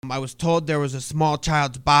I was told there was a small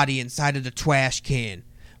child's body inside of the trash can.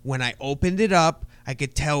 When I opened it up, I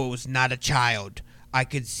could tell it was not a child. I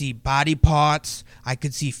could see body parts. I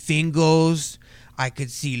could see fingers. I could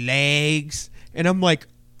see legs. And I'm like,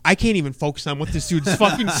 I can't even focus on what this dude's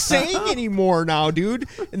fucking saying anymore now, dude.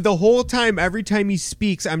 And the whole time, every time he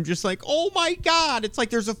speaks, I'm just like, oh my God. It's like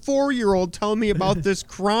there's a 4-year-old telling me about this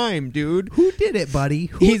crime, dude. Who did it, buddy?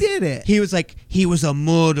 Who did it? He was like, he was a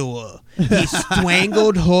murderer. He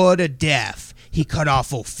strangled her to death. He cut off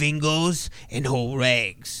her fingers and her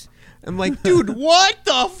legs. I'm like, dude, what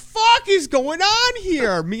the fuck is going on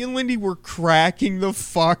here? Me and Lindy were cracking the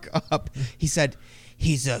fuck up. He said,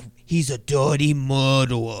 he's a dirty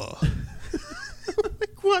murderer.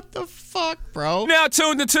 Like, what the fuck, bro? Now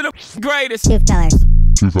tuned into the greatest. Two fellers.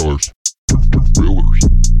 Two fellers.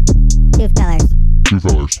 Two fellers. Two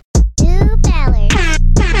fellers. Two fellers.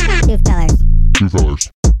 Two fellers. Two fellers. Two fellers.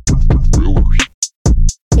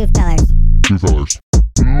 Two fellers. Two fellers.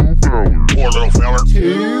 Two fellers. Poor little feller.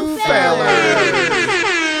 Two fellers.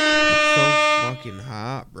 It's so fucking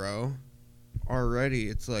hot, bro. Already,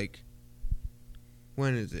 it's like,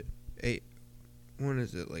 when is it? When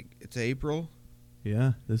is it? Like, it's April?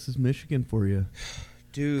 Yeah, this is Michigan for you.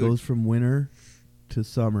 Dude. Goes from winter to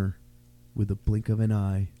summer with a blink of an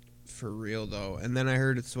eye. For real, though. And then I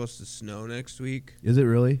heard it's supposed to snow next week. Is it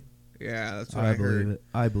really? Yeah, that's what I heard. Believe it.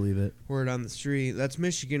 I believe it. Word on the street. That's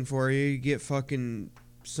Michigan for you. You get fucking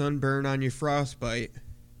sunburn on your frostbite.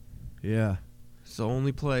 Yeah. It's the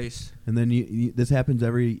only place. And then you this happens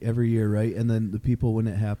every year, right? And then the people, when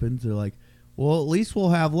it happens, they're like, well, at least we'll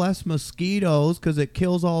have less mosquitoes because it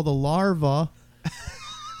kills all the larvae.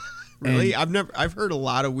 Really? I've heard a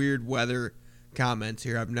lot of weird weather comments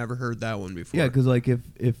here. I've never heard that one before. Yeah, because like if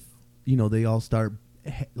they all start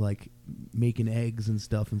like making eggs and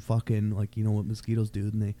stuff and fucking, like, you know what mosquitoes do,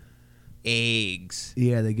 and they eggs.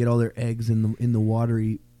 Yeah, they get all their eggs in the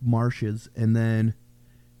watery marshes, and then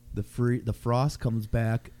the frost comes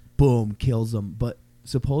back, boom, kills them. But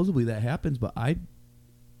supposedly that happens, but I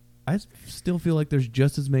still feel like there's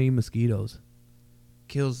just as many mosquitoes.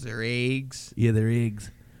 Kills their eggs. Yeah, their eggs.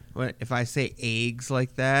 What if I say eggs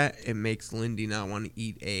like that? It makes Lindy not want to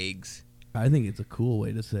eat eggs. I think it's a cool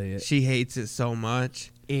way to say it. She hates it so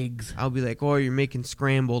much. Eggs. I'll be like, oh, you're making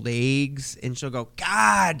scrambled eggs. And she'll go,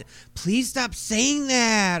 God, please stop saying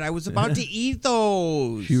that. I was about to eat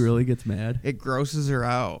those. She really gets mad. It grosses her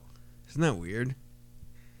out. Isn't that weird?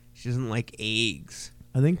 She doesn't like eggs.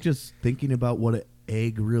 I think just thinking about what an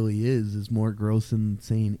egg really is more gross than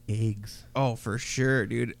saying eggs. Oh, for sure,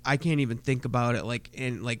 dude. I can't even think about it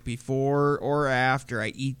like before or after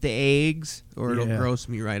I eat the eggs, or it'll gross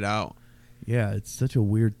me right out. Yeah, it's such a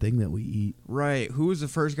weird thing that we eat. Right. Who was the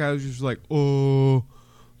first guy who was just like, oh,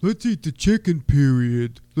 let's eat the chicken,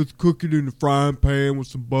 period. Let's cook it in the frying pan with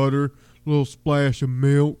some butter, a little splash of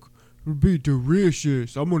milk. It'll be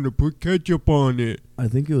delicious. I'm going to put ketchup on it. I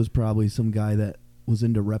think it was probably some guy that was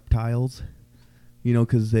into reptiles, you know,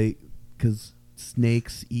 because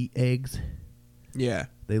snakes eat eggs. Yeah.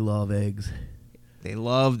 They love eggs. They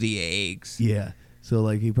love the eggs. Yeah. So,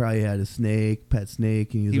 like, he probably had a snake, pet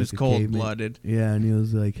snake, and he was cold-blooded. Yeah, and he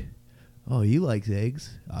was like, oh, he likes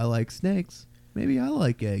eggs. I like snakes. Maybe I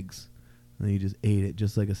like eggs. And he just ate it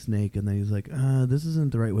just like a snake, and then he's like, this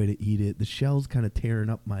isn't the right way to eat it. The shell's kind of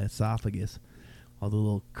tearing up my esophagus. All the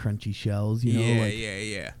little crunchy shells, you know?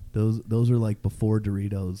 Yeah. Those are like before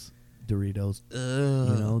Doritos. Ugh.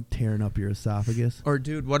 You know, tearing up your esophagus. Or,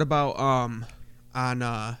 dude, what about,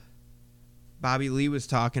 on, Bobby Lee was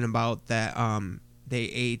talking about that, they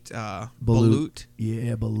ate balut.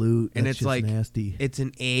 Yeah, balut. And That's it's like nasty. It's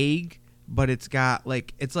an egg, but it's got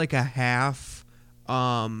like a half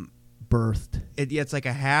birthed. It's like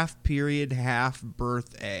a half period, half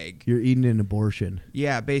birth egg. You're eating an abortion.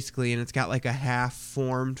 Yeah, basically, and it's got like a half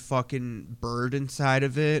formed fucking bird inside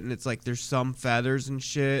of it, and it's like there's some feathers and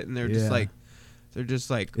shit, and they're just like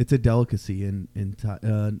it's a delicacy in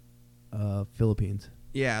Philippines.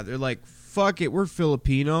 Yeah, they're like, fuck it, we're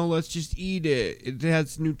Filipino, let's just eat it. It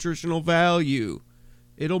has nutritional value.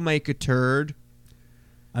 It'll make a turd.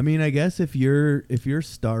 I mean, I guess if you're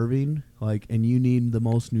starving, like, and you need the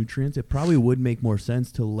most nutrients, it probably would make more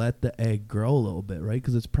sense to let the egg grow a little bit, right?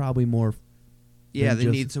 Because it's probably more. Yeah, they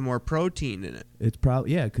need some more protein in it. It's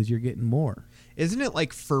probably because you're getting more. Isn't it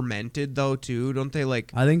like fermented though too? Don't they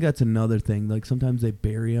like? I think that's another thing. Like sometimes they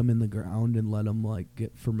bury them in the ground and let them like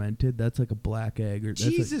get fermented. That's like a black egg. Or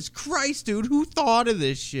Jesus Christ, dude! Who thought of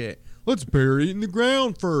this shit? Let's bury it in the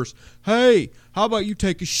ground first. Hey, how about you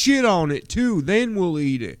take a shit on it too? Then we'll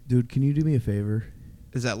eat it. Dude, can you do me a favor?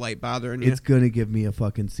 Is that light bothering you? It's gonna give me a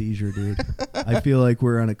fucking seizure, dude. I feel like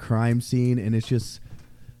we're on a crime scene and it's just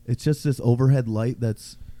It's just this overhead light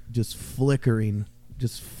that's just flickering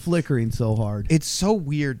so hard. It's so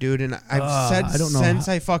weird, dude. And I've said I don't know since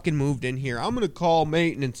I fucking moved in here, I'm going to call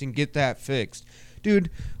maintenance and get that fixed. Dude,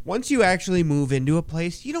 once you actually move into a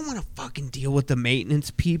place, you don't want to fucking deal with the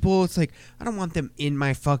maintenance people. It's like, I don't want them in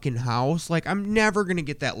my fucking house. Like, I'm never going to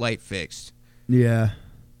get that light fixed. Yeah.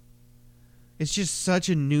 It's just such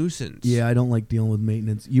a nuisance. Yeah, I don't like dealing with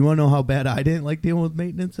maintenance. You want to know how bad I didn't like dealing with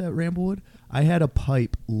maintenance at Ramblewood? I had a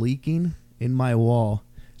pipe leaking in my wall.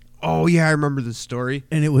 Oh, yeah, I remember the story.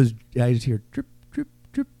 And I just hear drip, drip,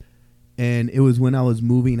 drip. And it was when I was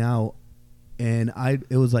moving out. And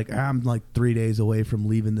it was like, I'm like 3 days away from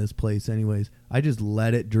leaving this place anyways. I just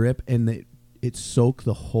let it drip, and it soaked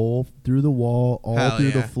the hole through the wall, all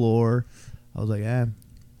through the floor. I was like,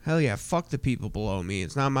 Hell yeah, fuck the people below me.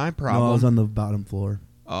 It's not my problem. No, I was on the bottom floor.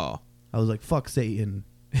 Oh. I was like, fuck Satan.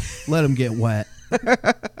 Let him get wet.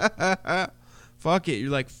 Fuck it. You're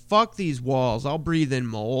like, fuck these walls. I'll breathe in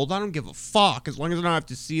mold. I don't give a fuck. As long as I don't have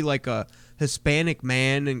to see like a Hispanic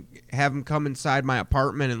man and have him come inside my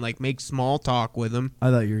apartment and like make small talk with him. I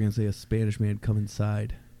thought you were going to say a Spanish man come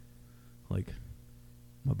inside. Like,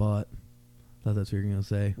 my butt. I thought that's what you were going to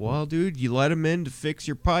say. Well, dude, you let him in to fix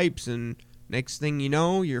your pipes, and next thing you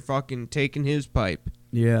know, you're fucking taking his pipe.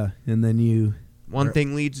 Yeah, and then One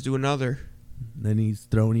thing leads to another. Then he's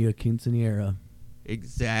throwing you a quinceañera.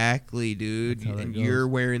 Exactly, dude. That's how that And goes. you're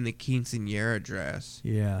wearing the quinceañera dress.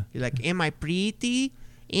 Yeah. You're like, am I pretty?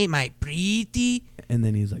 Am I pretty? And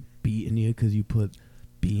then he's like beating you because you put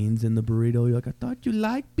beans in the burrito. You're like, I thought you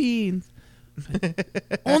liked beans.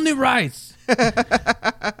 Only rice.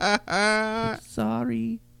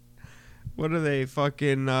 Sorry. What are they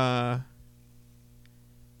fucking,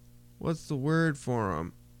 what's the word for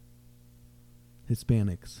them?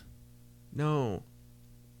 Hispanics. No.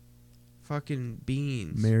 Fucking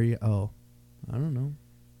beans. I don't know.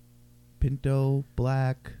 Pinto,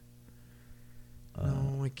 black.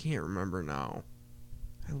 No, I can't remember now.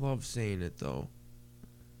 I love saying it, though.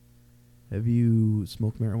 Have you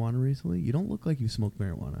smoked marijuana recently? You don't look like you smoked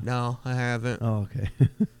marijuana. No, I haven't. Oh, okay.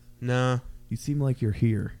 No. You seem like you're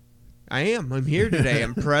here. I am. I'm here today.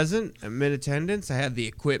 I'm present. I'm in attendance. I had the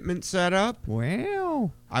equipment set up.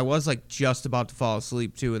 Wow. I was like just about to fall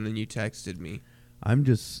asleep too, and then you texted me. I'm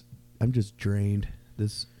just drained.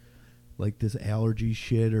 This allergy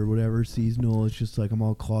shit or whatever seasonal. It's just like I'm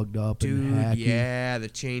all clogged up Dude, and hacky. yeah, the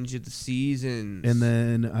change of the seasons. And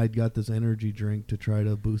then I got this energy drink to try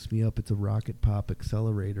to boost me up. It's a Rocket Pop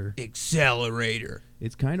Accelerator. Accelerator.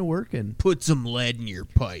 It's kind of working. Put some lead in your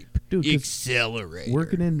pipe. Dude, 'cause Accelerator.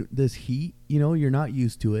 Working in this heat, you're not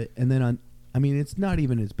used to it. And then it's not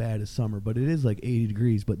even as bad as summer, but it is like 80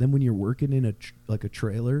 degrees. But then when you're working in a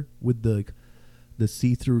trailer with the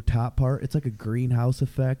see-through top part, it's like a greenhouse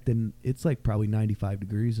effect, and it's like probably 95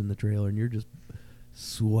 degrees in the trailer, and you're just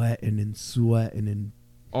sweating and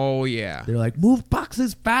Oh, yeah. they're like, move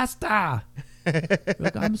boxes faster.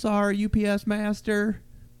 Like, I'm sorry, UPS master,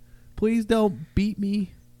 please don't beat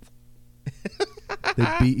me. They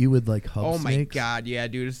beat you with like hub Oh, my snakes. God. Yeah,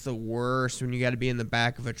 dude, it's the worst when you got to be in the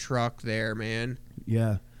back of a truck there, man.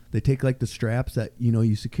 Yeah, they take like the straps that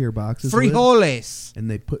you secure boxes with, Frijoles. and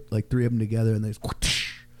they put like 3 of them together, and they just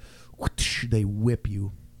whoosh, they whip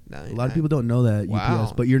you. Nice. A lot of people don't know that, Wow.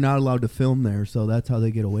 UPS, but you're not allowed to film there, so that's how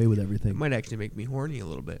they get away with everything. It might actually make me horny a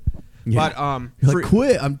little bit. Yeah. But You're like,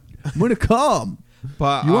 quit! I'm gonna come.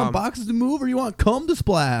 But You want boxes to move, or you want cum to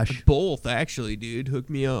splash? both, actually, dude.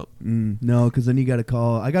 Hook me up. No, because then you got to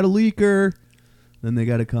call. I got a leaker. Then they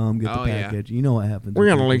got to come get Oh, the yeah. package. You know what happens. We're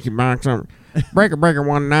with gonna leakers. leak your box up. Breaker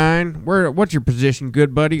 19. What's your position,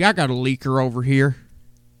 good buddy? I got a leaker over here.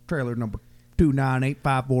 Trailer number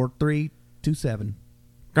 298543227.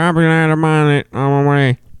 Copy that. I'm on it. On my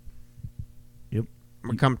way. Yep. I'm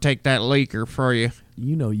gonna come take that leaker for you.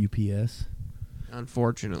 You know UPS.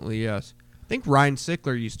 Unfortunately, yes. I think Ryan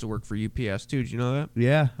Sickler used to work for UPS too. Did you know that?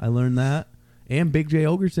 Yeah, I learned that. And Big J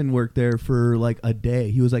Ogerson worked there for like a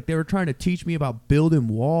day. He was like, they were trying to teach me about building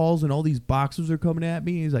walls, and all these boxes are coming at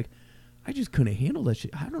me. He's like, I just couldn't handle that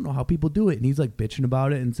shit. I don't know how people do it. And he's like bitching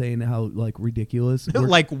about it and saying how like ridiculous.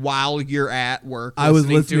 Like while you're at work, I was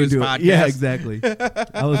listening to his to podcast. it. Yeah, exactly.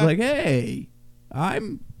 I was like, hey,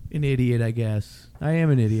 I'm an idiot, I guess. I am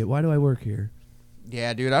an idiot. Why do I work here?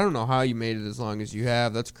 Yeah, dude. I don't know how you made it as long as you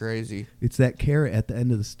have. That's crazy. It's that carrot at the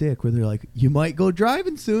end of the stick where they're like, you might go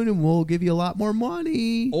driving soon and we'll give you a lot more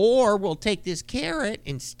money. Or we'll take this carrot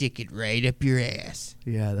and stick it right up your ass.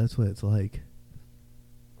 Yeah, that's what it's like.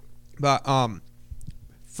 But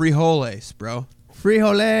frijoles, bro.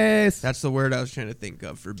 Frijoles. That's the word I was trying to think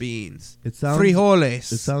of for beans. It sounds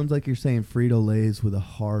frijoles. It sounds like you're saying Frito-Lays with a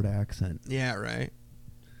hard accent. Yeah, right.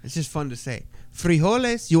 It's just fun to say.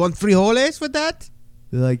 Frijoles. You want frijoles with that?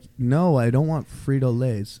 They're like, no, I don't want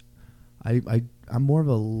Frito-Lays. I'm more of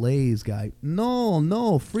a Lay's guy. No,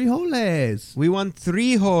 frijoles. We want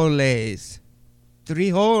 3 holes. 3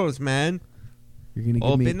 holes, man. You're gonna give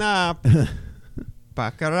Open me. up.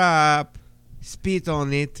 Pack her up. Spit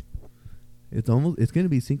on it. It's gonna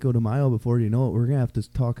be Cinco de Mayo before you know it. We're gonna have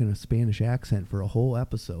to talk in a Spanish accent for a whole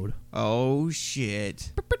episode. Oh,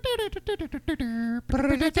 shit.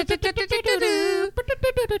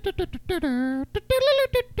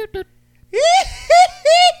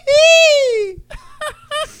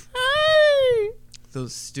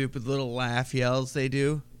 Those stupid little laugh yells they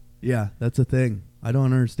do. Yeah, that's a thing. I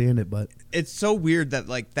don't understand it, but It's so weird that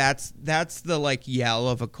like that's the like yell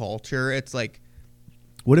of a culture. It's like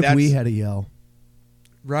what if we That's- had a yell?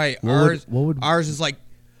 right. What would- Ours is like,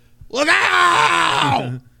 look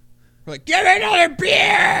out! We're like, give me another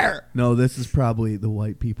beer. No, this is probably the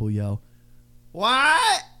white people yell.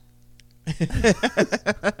 What?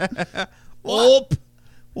 Oop.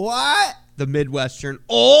 What? The Midwestern.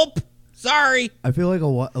 Oop. Sorry. I feel like a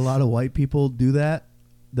lot of white people do that.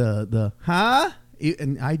 The huh?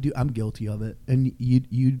 And I'm guilty of it. And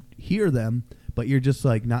you hear them, but you're just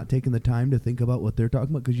like not taking the time to think about what they're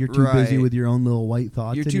talking about because you're too busy Right. with your own little white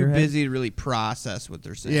thoughts. You're in too your head. busy to really process what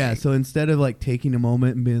they're saying. Yeah. So instead of like taking a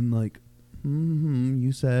moment and being like,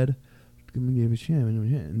 you said, gonna give a shit,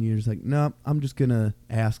 and you're just like, no, I'm just gonna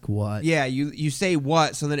ask what. Yeah, you say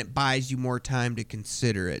what, so then it buys you more time to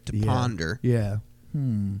consider it, to Yeah. ponder. Yeah.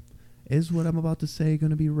 Is what I'm about to say going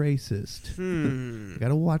to be racist? I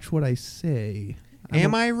gotta watch what I say.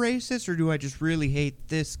 Am I racist, or do I just really hate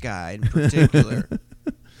this guy in particular?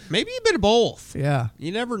 Maybe a bit of both. Yeah.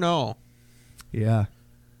 You never know. Yeah.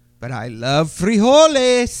 But I love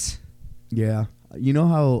frijoles. Yeah. You know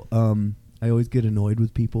how I always get annoyed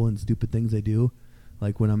with people and stupid things they do?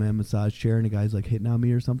 Like when I'm in a massage chair and a guy's like hitting on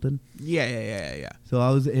me or something. Yeah. So I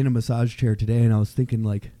was in a massage chair today and I was thinking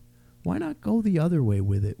like, why not go the other way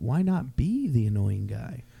with it? Why not be the annoying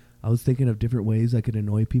guy? I was thinking of different ways I could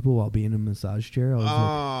annoy people while being in a massage chair. I was like,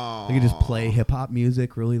 I could just play hip hop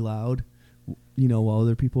music really loud, while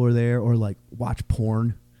other people are there, or like watch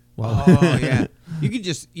porn. Oh, yeah. You could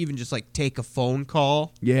just like take a phone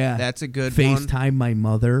call. Yeah. That's a good one. FaceTime my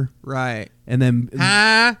mother. Right. And then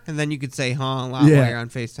Huh? And then you could say huh a lot Yeah. while you're on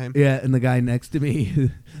FaceTime. yeah, and the guy next to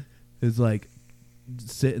me is like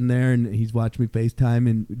sitting there and he's watching me FaceTime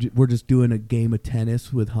and we're just doing a game of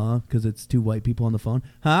tennis with because it's two white people on the phone.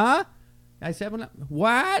 Huh? I said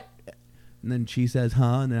what? And then she says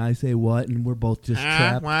and then I say what, and we're both just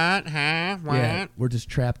trapped. What? Huh? What? Yeah, we're just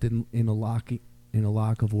trapped in a lock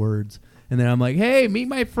of words. And then I'm like, hey, meet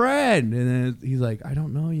my friend. And then he's like, I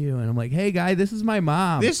don't know you. And I'm like, hey, guy, this is my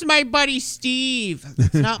mom. This is my buddy Steve.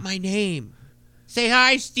 That's not my name. Say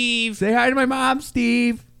hi, Steve. Say hi to my mom,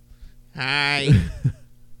 Steve. Hi.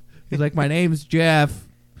 He's like, my name's Jeff.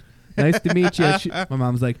 Nice to meet you. My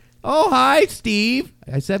mom's like, oh, hi, Steve.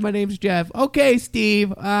 I said my name's Jeff. Okay,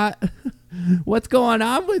 Steve. What's going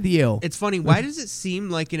on with you? It's funny. Why does it seem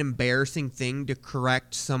like an embarrassing thing to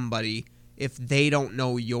correct somebody if they don't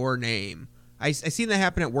know your name? I seen that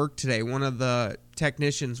happen at work today. One of the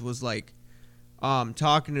technicians was like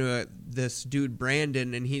talking to this dude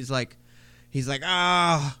Brandon, and he's like,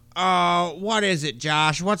 what is it,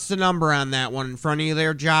 Josh? What's the number on that one in front of you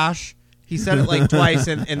there, Josh? He said it like twice,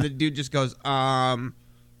 and the dude just goes, the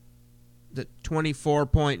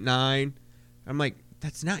 24.9. I'm like,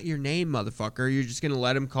 that's not your name, motherfucker. You're just gonna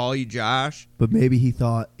let him call you Josh? But maybe he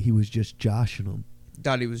thought he was just joshing him.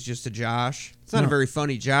 Thought he was just a Josh. It's not No. a very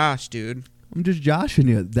funny Josh, dude. I'm just joshing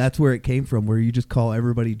you. That's where it came from, where you just call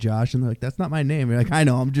everybody Josh, and they're like, that's not my name. You're like, I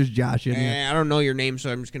know, I'm just joshing you. I don't know your name,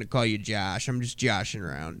 so I'm just gonna call you Josh. I'm just joshing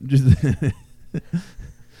around. Just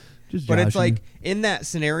But it's joshing like, in that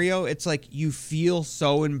scenario, it's like you feel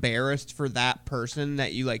so embarrassed for that person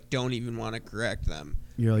that you like don't even want to correct them.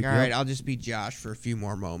 You're like, all right, yep. I'll just be Josh for a few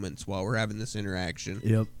more moments while we're having this interaction.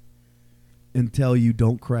 Yep. Until you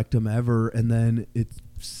don't correct them ever, and then it's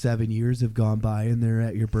 7 years have gone by, and they're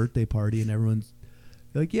at your birthday party, and everyone's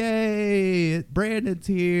like, "Yay, Brandon's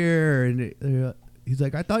here!" And he's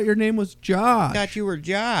like, "I thought your name was Josh. I thought you were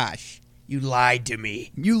Josh. You lied to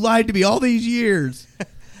me." You lied to me all these years.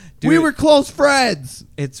 Dude, we were close friends."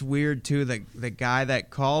 It's weird too. The guy that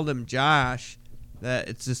called him Josh, that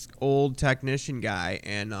it's this old technician guy,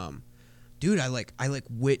 and dude, I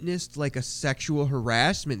witnessed like a sexual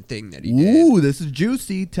harassment thing that he did. Ooh, this is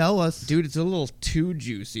juicy. Tell us, Dude, it's a little too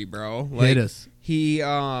juicy, bro. Like, hit us. He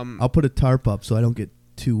I'll put a tarp up so I don't get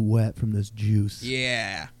too wet from this juice.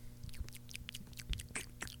 yeah.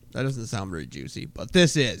 That doesn't sound very juicy, but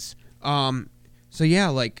this is. So yeah,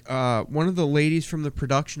 like one of the ladies from the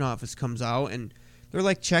production office comes out and they're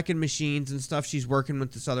like checking machines and stuff. She's working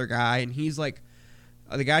with this other guy, and he's like,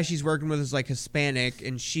 the guy she's working with is like Hispanic,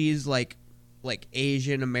 and she's like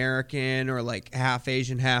Asian American or like half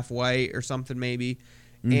Asian, half white or something maybe.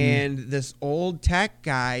 Mm-hmm. And this old tech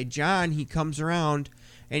guy, John, he comes around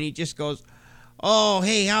and he just goes, "Oh,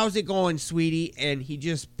 hey, how's it going, sweetie?" And he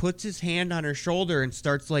just puts his hand on her shoulder and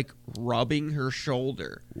starts like rubbing her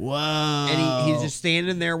shoulder. Whoa. And he's just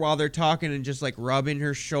standing there while they're talking and just like rubbing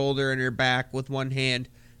her shoulder and her back with one hand.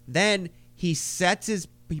 Then he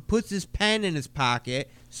puts his pen in his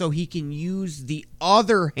pocket so he can use the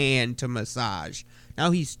other hand to massage.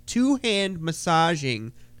 Now he's two-hand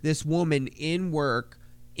massaging this woman in work,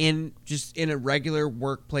 in a regular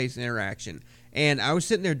workplace interaction. And I was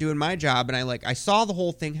sitting there doing my job, and I saw the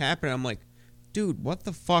whole thing happen. I'm like, dude, what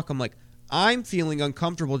the fuck? I'm like, I'm feeling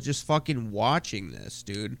uncomfortable just fucking watching this,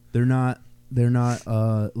 dude. They're not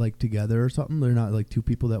like together or something? They're not like two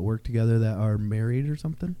people that work together that are married or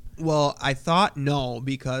something? Well, I thought no,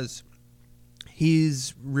 because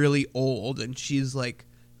he's really old, and she's like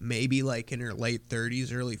maybe like in her late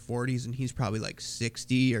 30s, early 40s, and he's probably like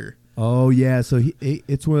 60 or... Oh, yeah. So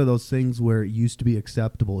it's one of those things where it used to be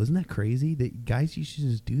acceptable. Isn't that crazy? That guys, you should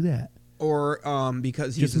just do that. Or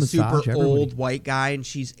because he's Just a super massage old white guy and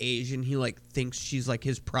she's Asian, he like thinks she's like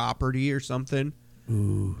his property or something.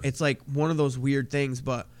 Ooh. It's like one of those weird things,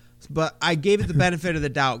 but I gave it the benefit of the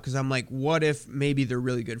doubt because I'm like, what if maybe they're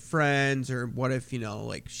really good friends, or what if,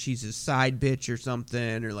 like she's his side bitch or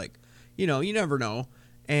something, or like, you never know.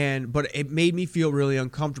 But it made me feel really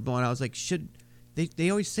uncomfortable, and I was like, They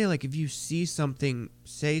always say, like, if you see something,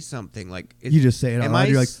 say something. Like, you just say it out loud.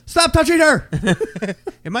 You're like, stop touching her!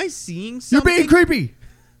 Am I seeing something? You're being creepy!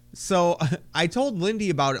 So I told Lindy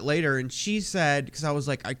about it later, and she said, because I was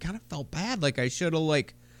like, I kind of felt bad. Like, I should have,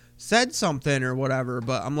 like, said something or whatever.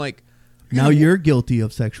 But I'm like... Now you're guilty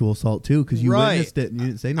of sexual assault, too, because you right. witnessed it and you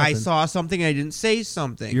didn't say nothing. I saw something, I didn't say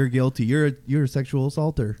something. You're guilty. You're a sexual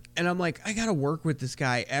assaulter. And I'm like, I got to work with this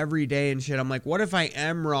guy every day and shit. I'm like, what if I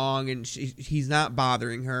am wrong and he's not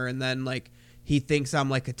bothering her, and then, like, he thinks I'm,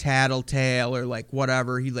 like, a tattletale or, like,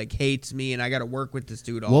 whatever. He, like, hates me, and I got to work with this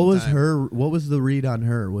dude all the time. What was the read on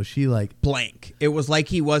her? Was she, like... Blank. It was like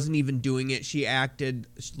he wasn't even doing it. She acted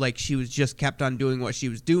like she was just kept on doing what she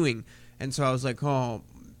was doing. And so I was like, oh...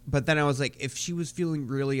 But then I was like, if she was feeling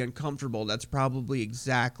really uncomfortable, that's probably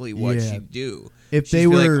exactly what she'd do. If She'd they be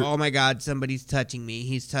were, like, oh my God, somebody's touching me.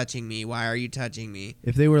 He's touching me. Why are you touching me?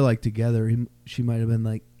 If they were like together, she might have been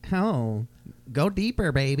like, "Oh, go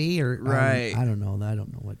deeper, baby." Or right. I don't know. I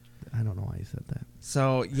don't know why you said that.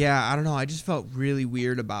 So yeah, I don't know. I just felt really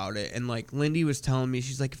weird about it. And like Lindy was telling me,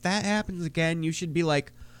 she's like, if that happens again, you should be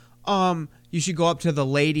like, you should go up to the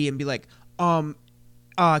lady and be like,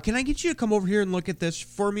 can I get you to come over here and look at this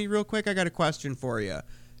for me real quick? I got a question for you.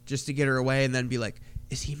 Just to get her away, and then be like,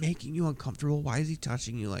 is he making you uncomfortable? Why is he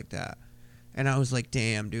touching you like that? And I was like,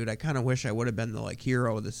 damn, dude, I kind of wish I would have been the like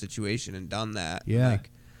hero of the situation and done that. Yeah.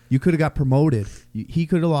 Like, you could have got promoted. He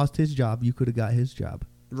could have lost his job. You could have got his job.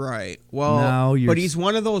 Right. Well, now but he's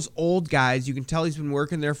one of those old guys. You can tell he's been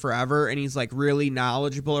working there forever, and he's like really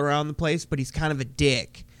knowledgeable around the place, but he's kind of a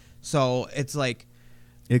dick. So it's like...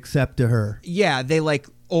 Except to her. Yeah, they like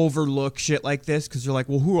overlook shit like this because they're like,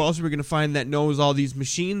 well, who else are we going to find that knows all these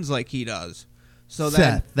machines like he does? So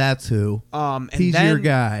Seth, that's who. And he's then your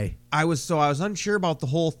guy. I was unsure about the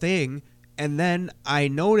whole thing, and then I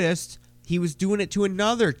noticed he was doing it to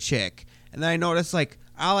another chick, and then I noticed like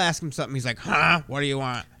I'll ask him something. He's like, huh? What do you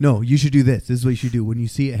want? No, you should do this. This is what you should do. When you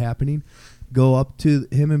see it happening, go up to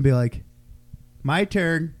him and be like, my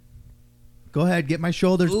turn. Go ahead, get my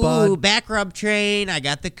shoulders, bud. Ooh, back rub train. I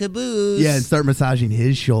got the caboose. Yeah, and start massaging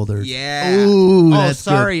his shoulders. Yeah. Ooh, oh, that's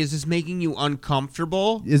sorry. good. Is this making you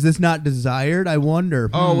uncomfortable? Is this not desired? I wonder.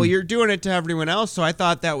 Oh, well, you're doing it to everyone else, so I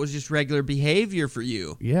thought that was just regular behavior for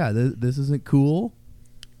you. Yeah, this isn't cool.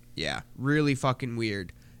 Yeah, really fucking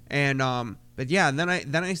weird. And but yeah, and then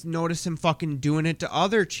I noticed him fucking doing it to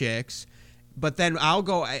other chicks. But then I'll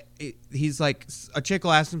go. He's like, a chick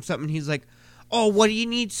will ask him something. He's like, oh, what do you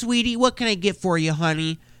need, sweetie? What can I get for you,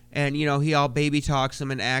 honey? And, he all baby talks him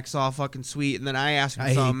and acts all fucking sweet. And then I ask him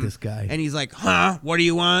something. I hate this guy. And he's like, huh? What do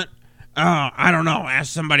you want? Oh, I don't know.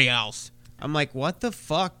 Ask somebody else. I'm like, what the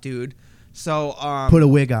fuck, dude? So, put a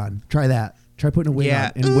wig on. Try that. Try putting a wig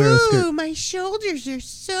on and wear a skirt. Ooh, my shoulders are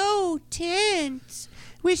so tense.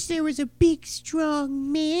 Wish there was a big,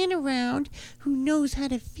 strong man around who knows how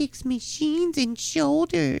to fix machines and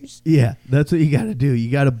shoulders. Yeah, that's what you got to do.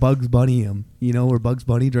 You got to Bugs Bunny him. Where Bugs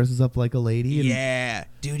Bunny dresses up like a lady. And yeah.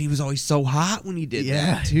 Dude, he was always so hot when he did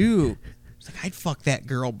that, too. It's like, I'd fuck that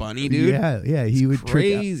girl bunny, dude. Yeah. He would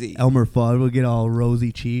crazy. trick Elmer Fudd would get all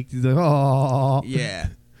rosy cheeked. He's like, oh. Yeah.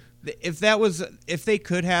 If they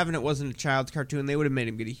could have and it wasn't a child's cartoon, they would have made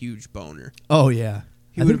him get a huge boner. Oh, yeah.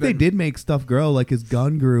 He I would've think they been- did make stuff grow, like his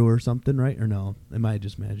gun grew or something, right? Or no? Am I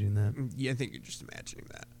just imagining that? Yeah, I think you're just imagining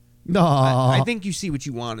that. No. I think you see what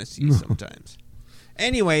you want to see sometimes.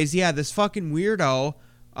 Anyways, yeah, this fucking weirdo,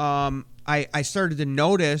 I started to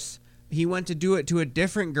notice he went to do it to a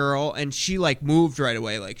different girl and she like moved right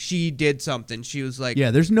away. Like she did something. She was like,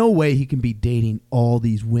 Yeah, there's no way he can be dating all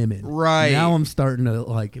these women. Right. Now I'm starting to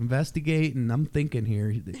like investigate and I'm thinking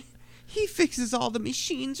here. he fixes all the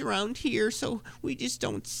machines around here, so we just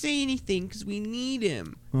don't say anything because we need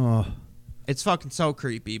him. Oh. It's fucking so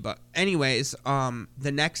creepy. But anyways,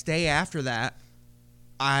 the next day after that,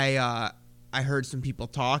 I heard some people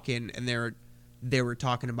talking, and they were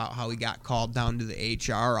talking about how he got called down to the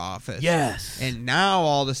HR office. Yes. And now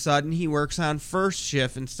all of a sudden he works on first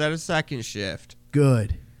shift instead of second shift.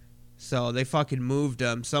 Good. So they fucking moved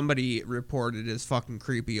him. Somebody reported his fucking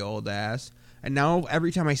creepy old ass. And now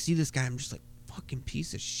every time I see this guy, I'm just like, fucking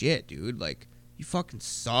piece of shit, dude. Like, you fucking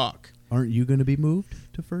suck. Aren't you going to be moved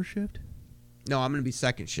to first shift? No, I'm going to be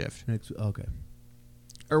second shift. Okay.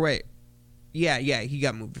 Or wait. Yeah, he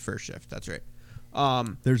got moved to first shift. That's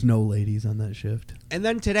right. There's no ladies on that shift. And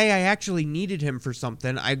then today I actually needed him for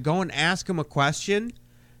something. I go and ask him a question,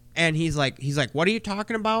 and he's like, what are you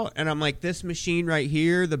talking about? And I'm like, this machine right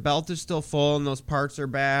here, the belt is still full and those parts are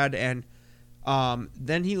bad. And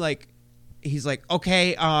then he's like,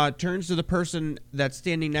 okay, turns to the person that's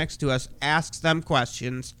standing next to us, asks them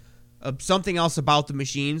questions of something else about the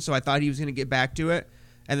machine. So I thought he was going to get back to it.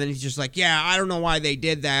 And then he's just like, yeah, I don't know why they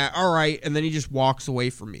did that. All right. And then he just walks away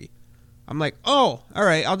from me. I'm like, oh, all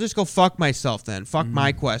right, I'll just go fuck myself then. Fuck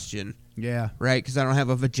my question. Yeah. Right? Because I don't have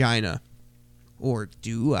a vagina. Or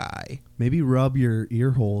do I? Maybe rub your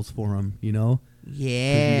ear holes for him, you know? 'Cause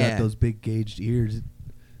Yeah. you got those big gauged ears.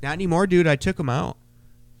 Not anymore, dude. I took them out.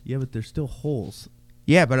 Yeah, but there's still holes.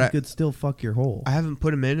 Yeah, but You could still fuck your hole. I haven't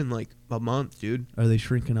put them in like a month, dude. Are they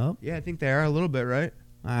shrinking up? Yeah, I think they are a little bit, right?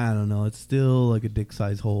 I don't know. It's still like a dick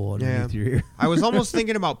size hole underneath your ear. I was almost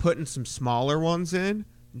thinking about putting some smaller ones in,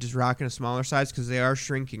 just rocking a smaller size because they are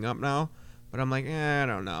shrinking up now. But I'm like, I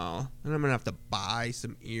don't know. And I'm going to have to buy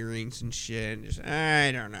some earrings and shit. And just,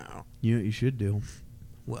 I don't know. You know what you should do?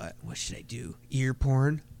 What? What should I do? Ear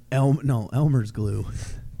porn? Elmer's glue.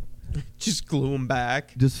 Just glue them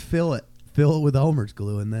back. Just fill it with Elmer's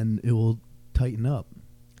glue, and then it will tighten up.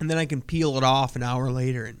 And then I can peel it off an hour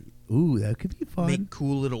later and Ooh, that could be fun. make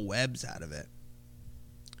cool little webs out of it.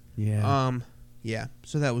 Yeah. Yeah.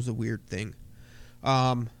 So that was a weird thing.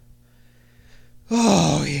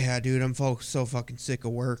 Oh yeah, dude, I'm so fucking sick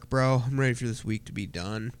of work, bro. I'm ready for this week to be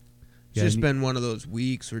done. It's Yeah, just been one of those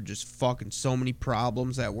weeks where just fucking so many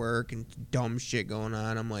problems at work and dumb shit going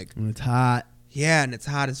on. I'm like, When it's hot. yeah, and it's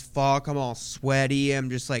hot as fuck. I'm all sweaty. I'm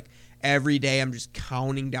just like, every day I'm just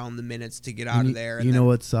counting down the minutes to get out of there. And You know then,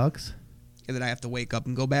 what sucks? And then I have to wake up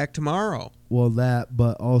and go back tomorrow. Well, that,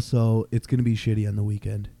 but also it's gonna be shitty on the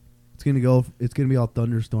weekend. It's gonna be all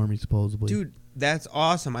thunderstormy supposedly. Dude, that's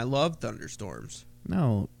awesome. I love thunderstorms.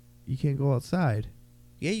 No, you can't go outside.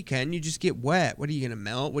 Yeah, you can. You just get wet. What are you gonna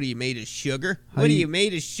melt? What are you made of sugar? How What are you- you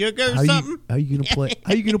made of sugar or How something? how you gonna play?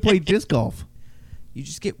 How you gonna play disc golf? You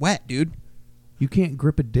just get wet, dude. You can't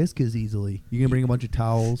grip a disc as easily. You gonna bring a bunch of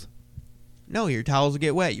towels, No, your towels will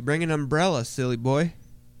get wet. You bring an umbrella, silly boy.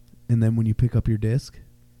 and then when you pick up your disc,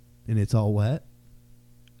 and it's all wet.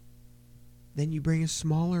 Then you bring a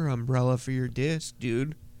smaller umbrella for your disc,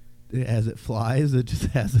 dude. As it flies, it just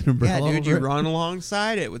has an umbrella. Yeah, dude, over you it. run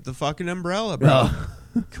alongside it with the fucking umbrella, bro. Oh.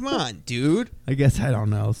 Come on, dude. I guess I don't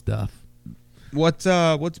know stuff. What's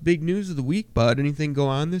big news of the week, bud? Anything go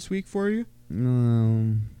on this week for you?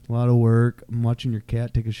 A lot of work. I'm watching your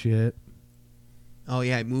cat take a shit. Oh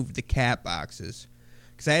yeah, I moved the cat boxes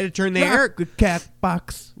because I had to turn the air. Rock the cat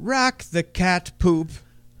box. Rock the cat poop.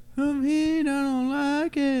 I'm here, I don't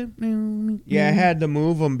like it. Yeah, I had to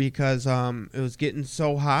move them because it was getting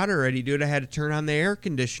so hot already, dude. I had to turn on the air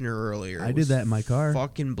conditioner earlier. I It did was that in my car.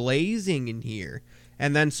 Fucking blazing in here.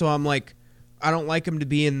 And then so I'm like, I don't like them to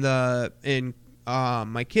be in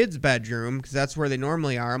my kid's bedroom because that's where they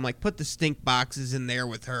normally are. I'm like, put the stink boxes in there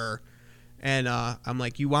with her. And I'm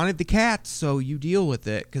like, you wanted the cats, so you deal with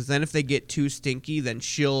it. Because then if they get too stinky, then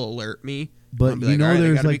she'll alert me. But I'll be you like, know "All right, they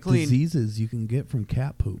there's gotta be like clean." diseases you can get from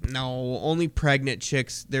cat poop. No, only pregnant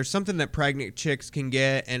chicks. There's something that pregnant chicks can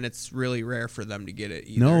get, and it's really rare for them to get it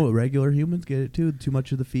either. No, regular humans get it too. Too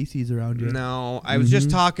much of the feces around you. No, I was just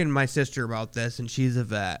talking to my sister about this, and she's a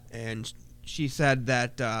vet, and she said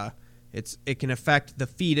that It can affect the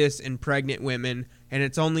fetus and pregnant women, and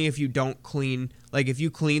it's only if you don't clean, like if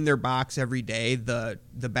you clean their box every day, the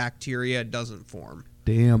bacteria doesn't form.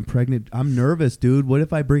 Damn, pregnant. I'm nervous, dude. What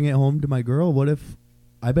if I bring it home to my girl? What if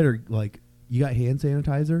I better, like, you got hand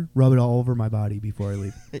sanitizer? Rub it all over my body before I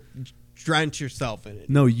leave. Drench yourself in it.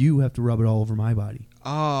 No, you have to rub it all over my body.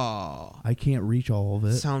 Oh. I can't reach all of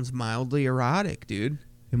it. Sounds mildly erotic, dude.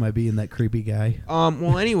 Am I being that creepy guy?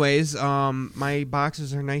 Well, anyways, my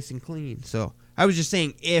boxes are nice and clean, so I was just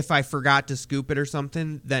saying if I forgot to scoop it or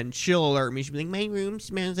something, then she'll alert me. She'll be like, my room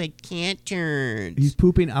smells like cat turds. He's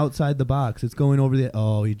pooping outside the box. It's going over the...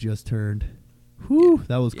 Oh, he just turned. Whew,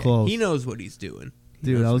 that was close. He knows what he's doing.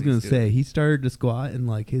 Dude, I was going to say, he started to squat and,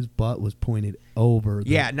 like, his butt was pointed over.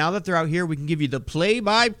 Yeah, now that they're out here, we can give you the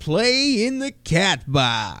play-by-play in the cat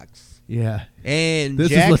box. Yeah. And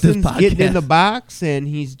This is what this Jackson's getting in podcast- the box, and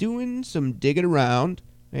he's doing some digging around.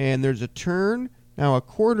 And there's a turn, now a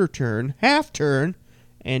quarter turn, half turn,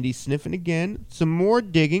 and he's sniffing again. Some more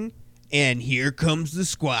digging, and here comes the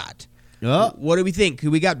squat. Oh. What do we think?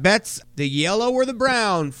 We got bets, the yellow or the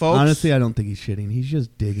brown, folks? Honestly, I don't think he's shitting. He's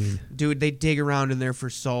just digging. Dude, they dig around in there for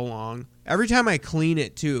so long. Every time I clean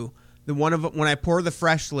it, too, when I pour the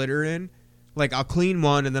fresh litter in, like, I'll clean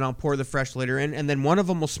one, and then I'll pour the fresh litter in, and then one of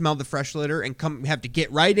them will smell the fresh litter and have to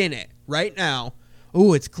get right in it, right now.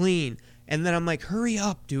 Ooh, it's clean. And then I'm like, hurry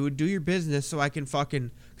up, dude. Do your business so I can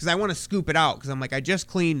fucking... Because I want to scoop it out, because I'm like, I just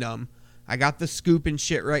cleaned them. I got the scoop and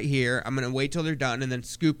shit right here. I'm going to wait till they're done and then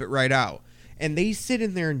scoop it right out. And they sit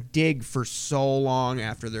in there and dig for so long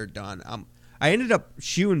after they're done. I ended up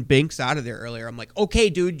shooing Binks out of there earlier. I'm like, okay,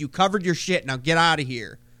 dude, you covered your shit. Now get out of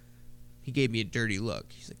here. He gave me a dirty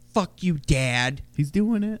look. He's like, fuck you, Dad. He's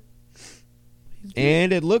doing it.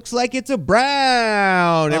 And it looks like it's a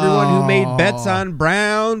brown. Everyone who made bets on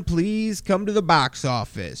brown, please come to the box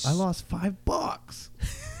office. I lost $5.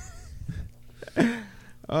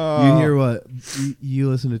 You hear what? You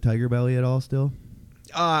listen to Tiger Belly at all still?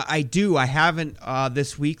 I do. I haven't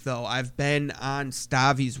this week, though. I've been on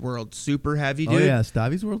Stavi's World super heavy, dude. Oh, yeah.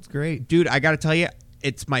 Stavi's World's great. Dude, I got to tell you,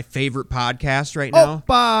 it's my favorite podcast right now.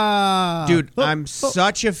 Oppa! Dude, I'm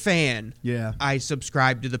such a fan. Yeah. I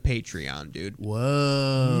subscribe to the Patreon, dude.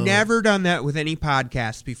 Whoa. Never done that with any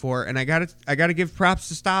podcast before, and I gotta give props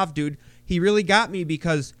to Stav, dude. He really got me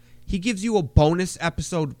because he gives you a bonus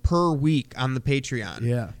episode per week on the Patreon.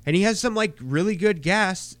 Yeah. And he has some like really good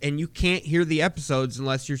guests, and you can't hear the episodes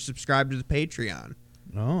unless you're subscribed to the Patreon.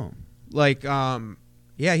 Oh. Like,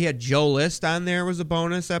 yeah, he had Joe List on there, was a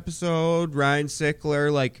bonus episode. Ryan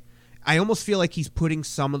Sickler. Like, I almost feel like he's putting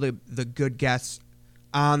some of the good guests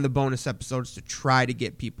on the bonus episodes to try to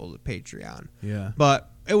get people to Patreon. Yeah.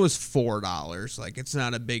 But it was $4. Like, it's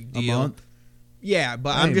not a big deal. A month? Yeah,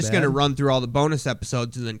 but That I'm ain't just going to bad. run through all the bonus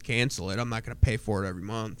episodes and then cancel it. I'm not going to pay for it every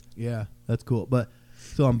month. Yeah, that's cool. But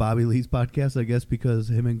so on Bobby Lee's podcast, I guess because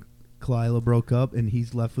him and Kalila broke up and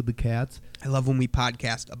he's left with the cats. I love when we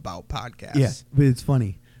podcast about podcasts. Yeah, but it's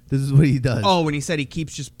funny. This is what he does. Oh, when he said he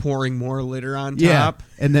keeps just pouring more litter on yeah. top.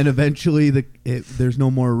 And then eventually there's no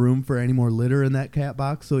more room for any more litter in that cat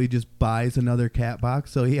box, so he just buys another cat box.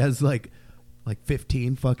 So he has like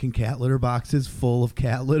 15 fucking cat litter boxes full of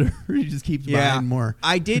cat litter. He just keeps buying more.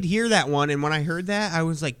 I did hear that one, and when I heard that, I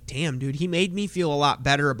was like, damn, dude, he made me feel a lot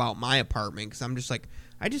better about my apartment, because I'm just like,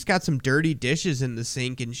 I just got some dirty dishes in the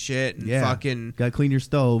sink and shit, and fucking... Gotta clean your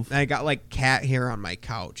stove. I got, like, cat hair on my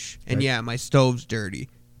couch, and Right. yeah, my stove's dirty.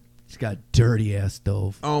 He's got dirty-ass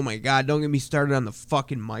stove. Oh, my God, don't get me started on the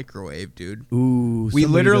fucking microwave, dude. Ooh, We somebody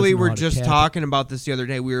literally doesn't know were how to just cap it. talking about this the other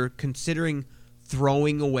day. We were considering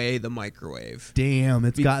throwing away the microwave. Damn,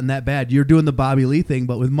 it's gotten that bad. You're doing the Bobby Lee thing,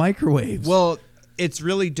 but with microwaves. Well, it's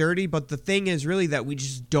really dirty, but the thing is really that we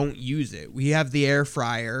just don't use it. We have the air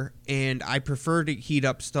fryer, and I prefer to heat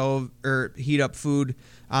up food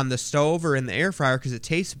on the stove or in the air fryer because it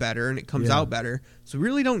tastes better and it comes Yeah. out better. So we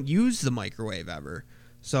really don't use the microwave ever.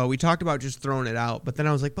 So we talked about just throwing it out, but then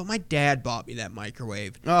I was like, but my dad bought me that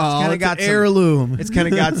microwave. oh, kinda it's got an some- heirloom. It's kind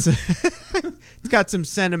of got some, it's got some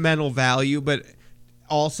sentimental value, but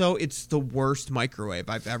also it's the worst microwave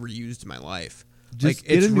I've ever used in my life. Just Like,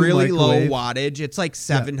 get it's a new really microwave. low wattage. It's like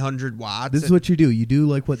 700 watts. This is what you do. You do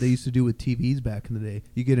like what they used to do with TVs back in the day.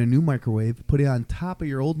 You get a new microwave, put it on top of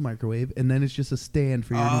your old microwave, and then it's just a stand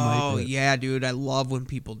for your new Oh, microwave. yeah, dude. I love when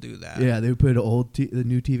people do that. Yeah, they would put the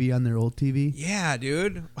new TV on their old TV. Yeah,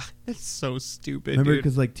 dude. That's so stupid, Remember, dude.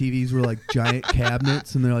 because like TVs were like giant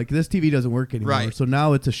cabinets, and they're like, this TV doesn't work anymore. Right. So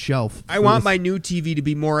now it's a shelf. I for want this- my new TV to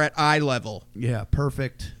be more at eye level. Yeah,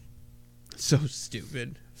 perfect. So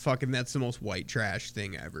stupid. Fucking, that's the most white trash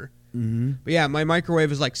thing ever. Mm-hmm. But yeah, my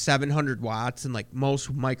microwave is like 700 watts, and like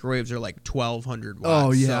most microwaves are like 1200 watts.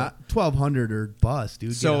 Oh yeah, 1200 or bust, dude.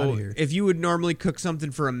 Get out So of here. if you would normally cook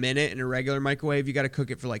something for a minute in a regular microwave, you got to cook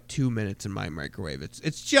it for like 2 minutes in my microwave.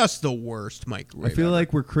 It's just the worst microwave. I feel ever.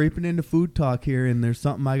 like we're creeping into food talk here, and there's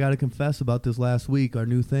something I got to confess about this last week. Our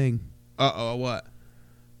new thing: what?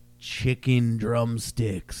 chicken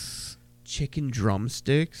drumsticks. Chicken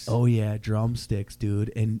drumsticks? Oh yeah, drumsticks,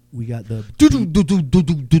 dude. And we got the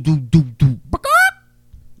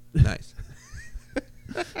Nice.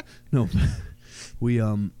 no, we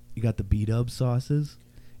you got the B-dub sauces,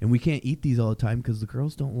 and we can't eat these all the time because the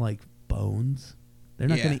girls don't like bones. They're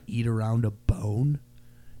not Yeah. gonna eat around a bone,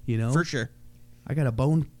 you know. For sure. I got a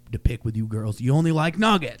bone to pick with you girls. You only like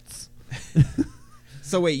nuggets.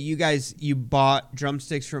 So wait, you bought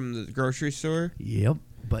drumsticks from the grocery store? Yep,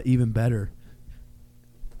 but even better.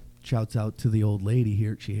 Shouts out to the old lady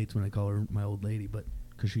here. She hates when I call her my old lady, but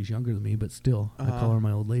because she's younger than me, but still, I call her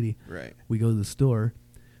my old lady. Right. We go to the store.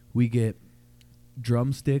 We get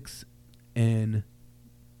drumsticks and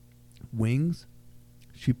wings.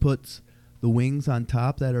 She puts the wings on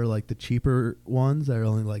top that are like the cheaper ones that are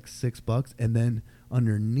only like $6, and then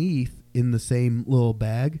underneath in the same little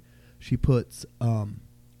bag, she puts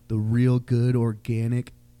the real good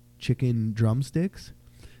organic chicken drumsticks.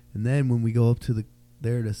 And then when we go up to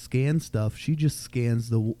there to scan stuff, she just scans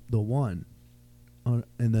the one, and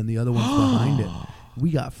then the other one's behind it. We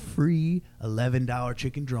got free $11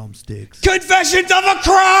 chicken drumsticks. Confessions of a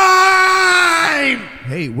crime!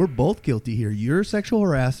 Hey, we're both guilty here. You're a sexual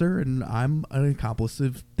harasser, and I'm an accomplice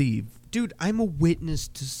thief. Dude, I'm a witness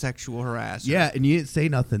to sexual harassment. Yeah, and you didn't say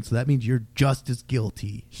nothing, so that means you're just as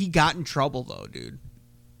guilty. He got in trouble, though, dude.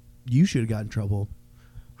 You should have got in trouble.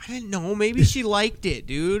 I didn't know. Maybe she liked it,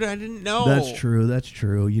 dude. I didn't know. That's true. That's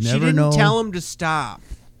true. You She never didn't know. tell him to stop.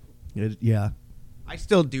 Yeah. I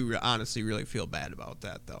still do honestly really feel bad about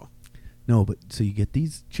that, though. No, but so you get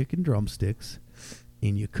these chicken drumsticks,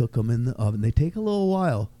 and you cook them in the oven. They take a little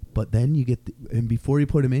while, but then you get and before you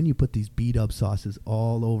put them in, you put these beat-up sauces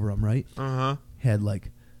all over them, right? Uh-huh. Had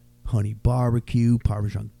like honey barbecue,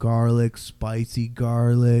 Parmesan garlic, spicy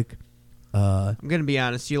garlic. I'm going to be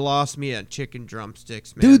honest. You lost me at chicken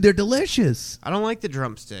drumsticks, man. Dude, they're delicious. I don't like the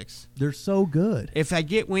drumsticks. They're so good. If I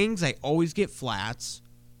get wings, I always get flats.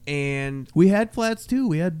 And We had flats too.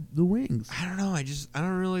 We had the wings. I don't know. I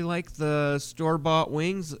don't really like the store-bought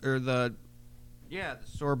wings or the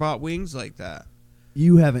store-bought wings like that.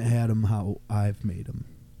 You haven't had them how I've made them.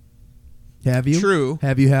 Have you? True.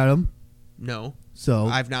 Have you had them? No. So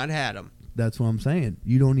I've not had them. that's what I'm saying.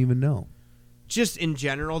 You don't even know. Just in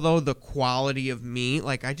general, though, the quality of meat,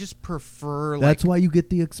 like, I just prefer, like... That's why you get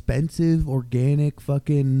the expensive, organic,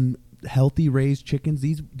 fucking healthy raised chickens.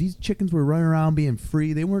 These chickens were running around being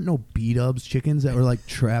free. They weren't no beat-ups chickens that were, like,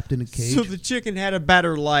 trapped in a cage. So the chicken had a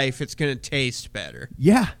better life. It's going to taste better.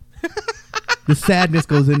 Yeah. The sadness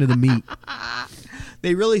goes into the meat.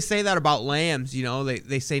 They really say that about lambs, you know?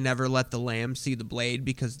 They say never let the lamb see the blade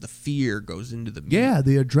because the fear goes into the meat. Yeah,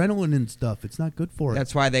 the adrenaline and stuff. It's not good for it.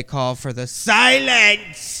 That's why they call for the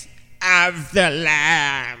silence of the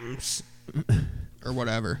lambs. Or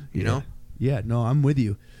whatever, you know? Yeah, no, I'm with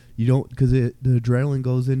you. You don't, because the adrenaline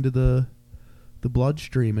goes into the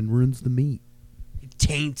bloodstream and ruins the meat. It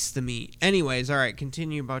taints the meat. Anyways, all right,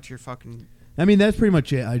 continue about your fucking... I mean, that's pretty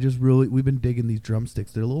much it. We've been digging these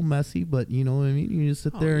drumsticks. They're a little messy, but you know what I mean? You just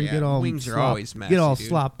sit there and yeah. get all... Wings are always messy, get all dude.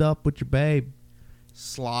 slopped up with your babe.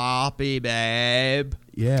 Sloppy, babe.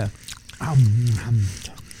 Yeah.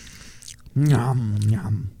 Yum,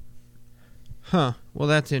 yum. Huh. Well,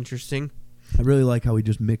 that's interesting. I really like how we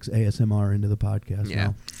just mix ASMR into the podcast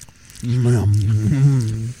Yeah. now.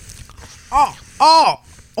 Oh!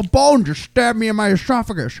 A bone just stabbed me in my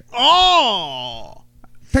esophagus. Oh!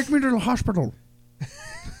 Take me to the hospital.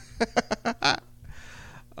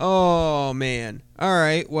 Oh, man. All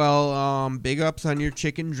right. Well, big ups on your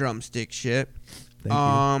chicken drumstick shit. Thank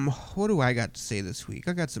you. What do I got to say this week?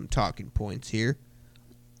 I got some talking points here.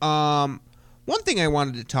 One thing I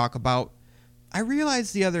wanted to talk about, I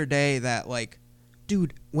realized the other day that, like,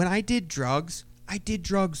 dude, when I did drugs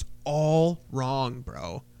all wrong,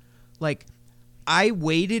 bro. Like, I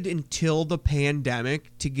waited until the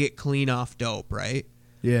pandemic to get clean off dope, right?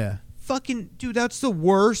 Yeah. Fucking, dude, that's the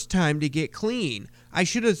worst time to get clean. I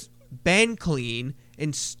should have been clean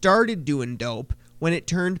and started doing dope when it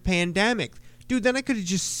turned pandemic. Dude, then I could have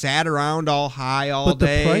just sat around all high all But the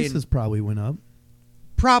day. prices probably went up.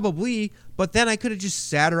 Probably, but then I could have just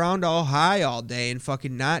sat around all high all day and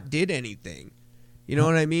fucking not did anything. You know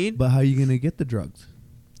what I mean? But how are you going to get the drugs?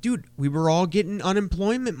 Dude, we were all getting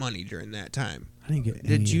unemployment money during that time. I didn't get any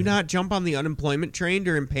Did you of it. not jump on the unemployment train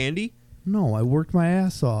during Pandy? No, I worked my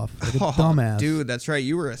ass off like a dumbass. Dude, that's right.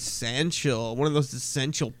 You were essential. One of those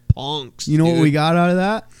essential punks. You know what dude. we got out of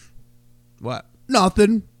that? What?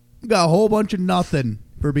 Nothing. We got a whole bunch of nothing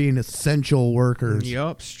for being essential workers.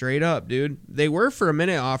 Yup, straight up, dude. They were for a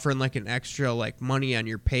minute offering like an extra like money on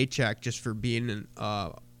your paycheck just for being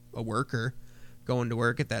a worker, going to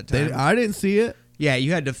work at that time. I didn't see it. Yeah,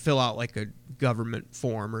 you had to fill out like a government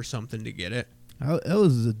form or something to get it. That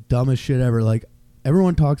was the dumbest shit ever. Like,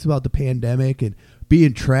 everyone talks about the pandemic and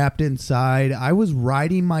being trapped inside. I was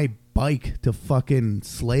riding my bike to fucking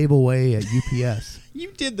slave away at UPS.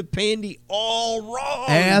 You did the Pandy all wrong,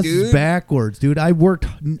 Ass dude. backwards, dude. I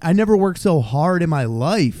never worked so hard in my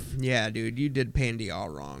life. Yeah, dude, you did Pandy all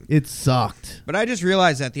wrong. It sucked. But I just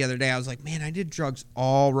realized that the other day. I was like, man, I did drugs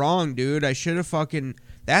all wrong, dude. I should have fucking...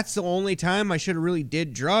 That's the only time I should have really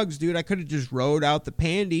did drugs, dude. I could have just rode out the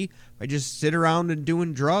Pandy by just sit around and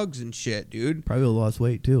doing drugs and shit, dude. Probably would've lost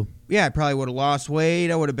weight, too. Yeah, I probably would have lost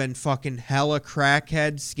weight. I would have been fucking hella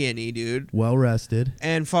crackhead skinny, dude. Well rested.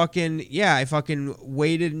 And fucking, yeah, I fucking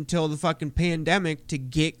waited until the fucking pandemic to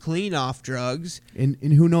get clean off drugs. And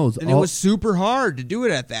who knows? And it was super hard to do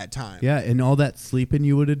it at that time. Yeah, and all that sleeping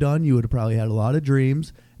you would have done, you would have probably had a lot of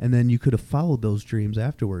dreams, and then you could have followed those dreams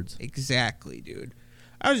afterwards. Exactly, dude.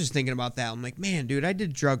 I was just thinking about that. I'm like, man, dude, I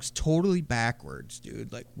did drugs totally backwards,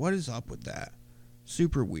 dude. Like, what is up with that?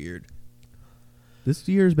 Super weird. This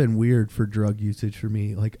year's been weird for drug usage for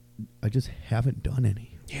me. Like, I just haven't done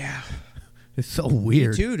any. Yeah. It's so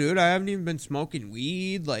weird. Me too, dude. I haven't even been smoking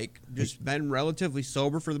weed. Like, just been relatively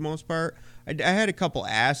sober for the most part. I had a couple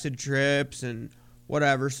acid trips and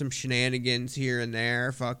whatever, some shenanigans here and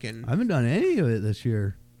there. Fucking. I haven't done any of it this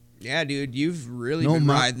year. Yeah, dude, you've really been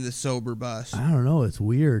riding the sober bus. I don't know. It's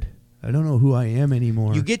weird. I don't know who I am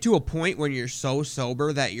anymore. You get to a point when you're so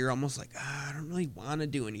sober that you're almost like, I don't really want to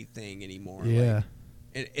do anything anymore. Yeah.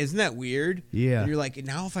 Like, isn't that weird? Yeah. And you're like,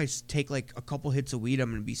 now if I take like a couple hits of weed,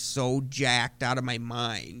 I'm going to be so jacked out of my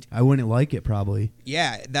mind. I wouldn't like it probably.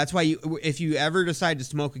 Yeah, that's why if you ever decide to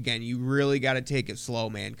smoke again, you really got to take it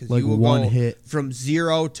slow, man. Because Like you will one go hit. from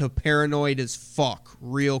zero to paranoid as fuck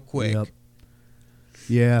real quick. Yep.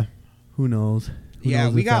 Yeah. Who knows? Who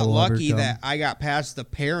knows We if got that will ever lucky come. that I got past the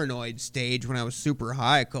paranoid stage when I was super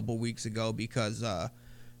high a couple weeks ago because,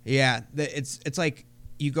 it's like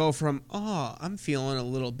you go from, oh, I'm feeling a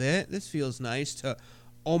little bit, this feels nice, to,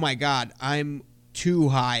 oh my God, I'm too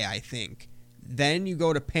high, I think. Then you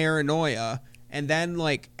go to paranoia, and then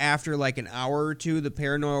like after like an hour or two, the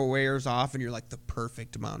paranoia wears off and you're like the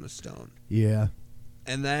perfect amount of stoned. Yeah.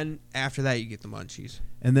 And then after that, you get the munchies.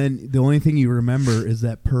 And then the only thing you remember is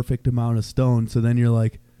that perfect amount of stone. So then you're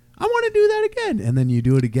like, I want to do that again. And then you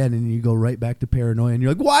do it again and you go right back to paranoia. And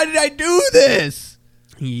you're like, why did I do this?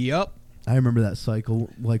 Yep. I remember that cycle.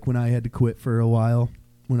 Like when I had to quit for a while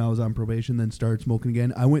when I was on probation, then started smoking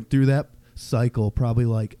again. I went through that cycle probably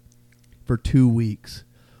like for 2 weeks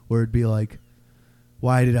where it'd be like,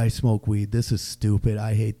 why did I smoke weed? This is stupid.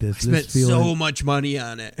 I hate this. Spent so much money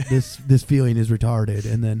on it. This feeling is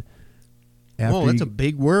retarded. And then after that's a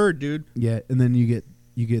big word, dude. Yeah, and then you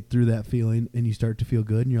get through that feeling and you start to feel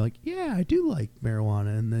good and you're like, yeah, I do like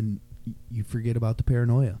marijuana, and then you forget about the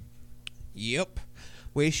paranoia. Yep.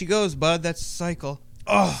 Way she goes, bud. That's a cycle.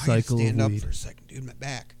 Oh, Cycle I gotta stand of up weed. for a second, dude. My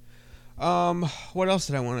back. What else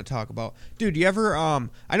did I want to talk about? Dude, you ever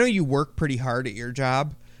I know you work pretty hard at your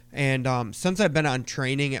job, and since I've been on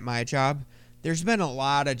training at my job, there's been a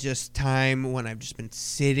lot of just time when I've just been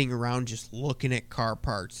sitting around just looking at car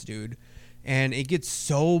parts, dude. And it gets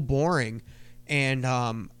so boring. And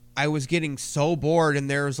I was getting so bored, and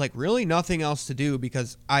there was like really nothing else to do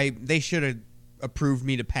because they should have approved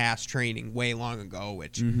me to pass training way long ago,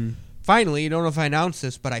 which finally, I don't know if I announced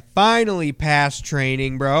this, but I finally passed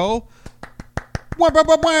training, bro. Echo on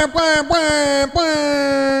my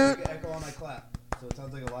clap, so it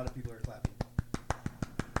sounds like a lot of people are clapping.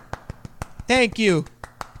 Thank you.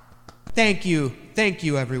 Thank you. Thank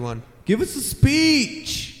you, everyone. Give us a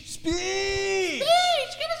speech. Speech! Give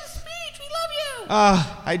us a speech. We love you.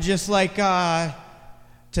 I'd just like to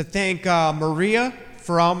thank Maria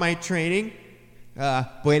for all my training.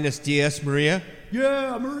 Buenos dias, Maria.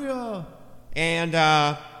 Yeah, Maria. And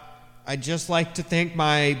I'd just like to thank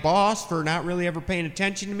my boss for not really ever paying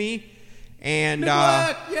attention to me. And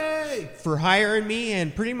Yay! for hiring me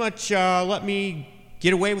and pretty much let me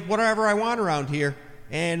get away with whatever I want around here.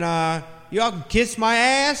 And y'all can kiss my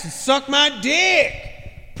ass and suck my dick.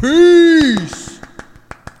 Peace.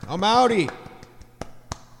 I'm outie.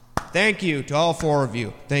 Thank you to all four of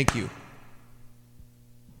you. Thank you.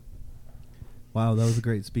 Wow, that was a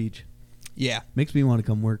great speech. Yeah. Makes me want to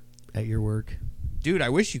come work at your work. Dude, I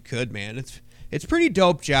wish you could, man. It's pretty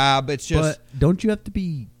dope job. It's just But don't you have to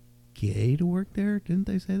be gay to work there? Didn't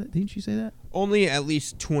they say that? Didn't you say that? only at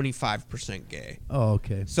least 25% gay. Oh,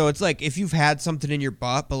 okay. So it's like if you've had something in your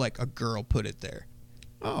butt, but like a girl put it there.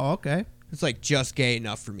 Oh, okay. It's like just gay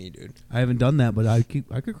enough for me, dude. I haven't done that, but I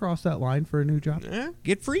could cross that line for a new job.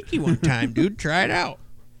 Get freaky one time, dude. Try it out.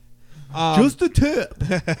 Just a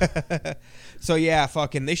tip. So yeah,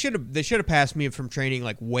 fucking they should have passed me from training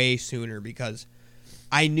like way sooner because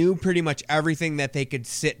I knew pretty much everything that they could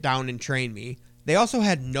sit down and train me. They also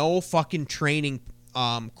had no fucking training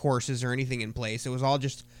courses or anything in place. It was all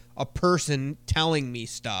just a person telling me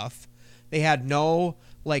stuff. They had no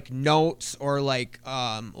like notes or like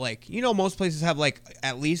most places have like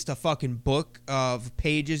at least a fucking book of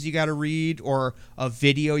pages you got to read or a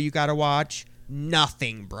video you got to watch.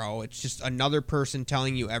 Nothing, bro. It's just another person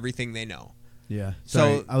telling you everything they know. Yeah. So-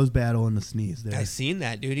 Sorry, I was battling the sneeze there. I seen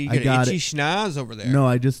that, dude. You I got got an itchy it. schnoz over there. No,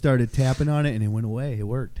 I just started tapping on it and it went away. It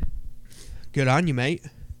worked. Good on you, mate.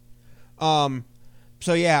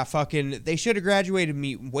 So yeah, fucking they should have graduated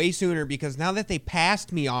me way sooner because now that they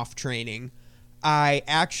passed me off training, I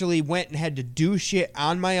actually went and had to do shit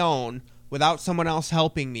on my own without someone else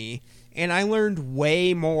helping me, and I learned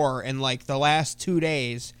way more in like the last 2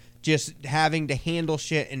 days just having to handle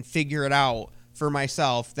shit and figure it out for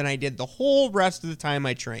myself than I did the whole rest of the time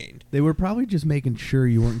I trained. They were probably just making sure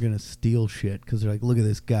you weren't going to steal shit because they're like, look at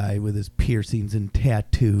this guy with his piercings and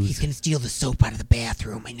tattoos. He's gonna steal the soap out of the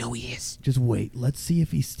bathroom. I know he is. Just wait. Let's see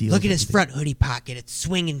if he steals Look at his anything. front hoodie pocket. It's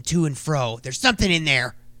swinging to and fro. There's something in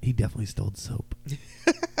there. He definitely stole soap.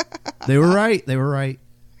 They were right. They were right.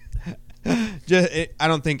 I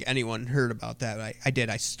don't think anyone heard about that. I did.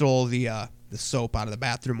 I stole the soap out of the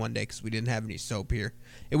bathroom one day because we didn't have any soap here.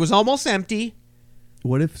 It was almost empty.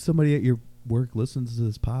 What if somebody at your work listens to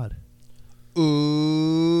this pod?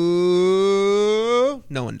 Ooh,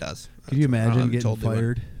 no one does. Could you I don't know imagine if getting told they would.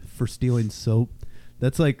 fired for stealing soap?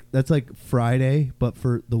 That's like Friday, but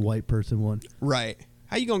for the white person one. Right.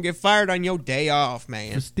 How you gonna get fired on your day off,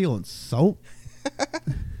 man? For stealing soap?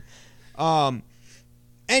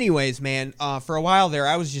 Anyways, man, for a while there,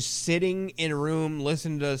 I was just sitting in a room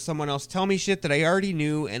listening to someone else tell me shit that I already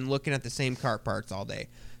knew and looking at the same car parts all day.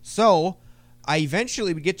 So I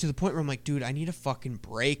eventually would get to the point where I'm like, dude, I need a fucking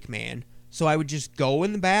break, man. So I would just go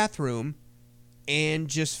in the bathroom and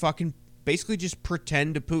just fucking basically just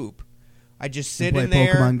pretend to poop. I'd just sit play in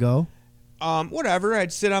there. Pokemon Go? Whatever.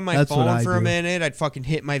 I'd sit on my That's what phone I for a do. minute. I'd fucking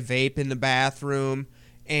hit my vape in the bathroom.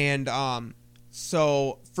 And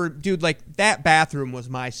so for dude, like that bathroom was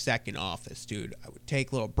my second office, dude. I would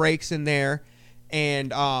take little breaks in there,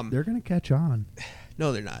 and They're going to catch on.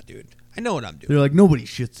 no, they're not, dude. I know what I'm doing. They're like, nobody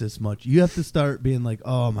shits this much. You have to start being like,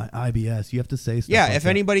 oh, my IBS. You have to say stuff Yeah, like if that.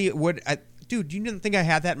 anybody would, dude, you didn't think I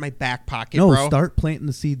had that in my back pocket, No, bro? start planting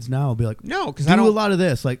the seeds now. Be like, No, because do I don't. a lot of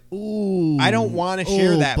this. Like, ooh. I don't want to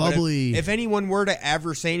share that. but bubbly. if anyone were to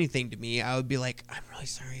ever say anything to me, I would be like, I'm really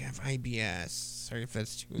sorry, I have IBS. Sorry if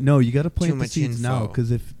that's too. No, you got to Too plant the much seeds now, info.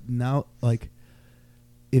 because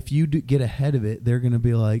if you get ahead of it, they're gonna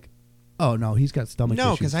be like, "Oh no, he's got stomach No,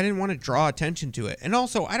 issues." because I didn't want to draw attention to it. And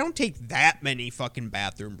also, I don't take that many fucking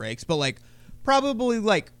bathroom breaks, but like probably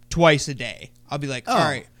like twice a day. I'll be like, all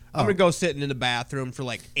right, I'm going to go sitting in the bathroom for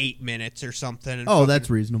like 8 minutes or something. And fucking, that's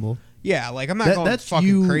reasonable. yeah, like I'm not going That's fucking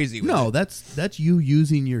you, crazy with No, it. that's you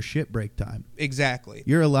using your shit break time. Exactly.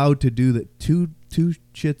 You're allowed to do that two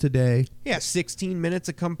shits a day. Yeah, 16 minutes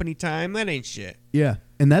of company time. That ain't shit. Yeah,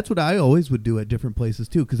 and that's what I always would do at different places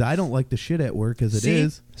too, because I don't like the shit at work as it See?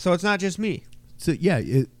 is. So it's not just me. So yeah,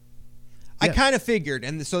 I Yeah. kind of figured,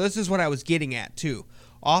 and so this is what I was getting at too.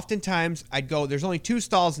 Oftentimes, I'd go, there's only 2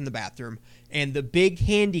 stalls in the bathroom, and the big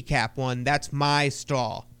handicap one, that's my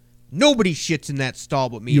stall. Nobody shits in that stall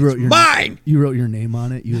but me. It's mine! You wrote your name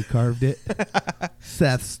on it. You carved it.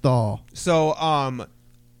 Seth Stall. So,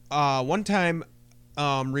 one time,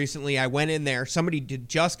 recently, I went in there. Somebody did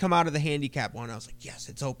just come out of the handicap one. I was like, yes,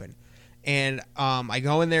 it's open. And I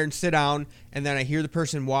go in there and sit down, and then I hear the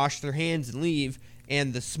person wash their hands and leave.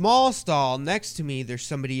 And the small stall next to me, there's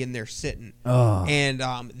somebody in there sitting. Oh. And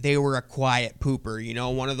they were a quiet pooper, you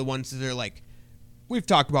know, one of the ones that are like, we've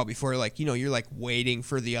talked about before, like, you know, you're like waiting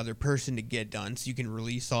for the other person to get done so you can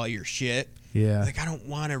release all your shit. Yeah. Like, I don't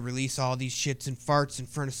want to release all these shits and farts in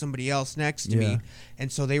front of somebody else next to Yeah. me. And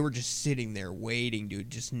so they were just sitting there waiting, dude,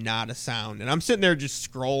 just not a sound. And I'm sitting there just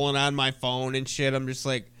scrolling on my phone and shit. I'm just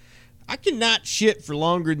like, I cannot shit for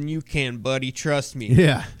longer than you can, buddy. Trust me.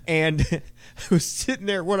 Yeah. And I was sitting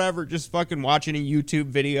there, whatever, just fucking watching a YouTube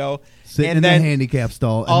video. Sitting and in then the handicap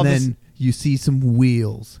stall, all and this- then you see some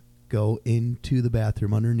wheels go into the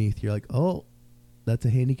bathroom underneath. You're like, oh, that's a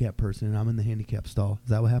handicapped person, and I'm in the handicap stall. Is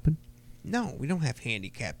that what happened? No, we don't have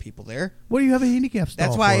handicapped people there. What do you have a handicap stall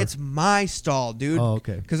That's why for? it's my stall, dude. Oh,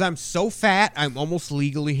 okay. Because I'm so fat, I'm almost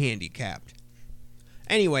legally handicapped.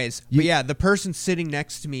 Anyways, but yeah, the person sitting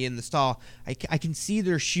next to me in the stall, I can see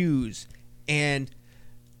their shoes, and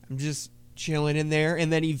I'm just chilling in there,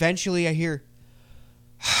 and then eventually I hear,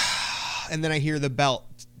 and then I hear the belt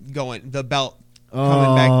coming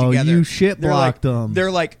back together. You shit blocked them.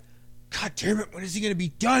 They're like, God damn it, when is he going to be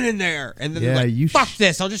done in there? And then Yeah, they're you like, fuck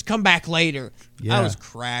this, I'll just come back later. Yeah. I was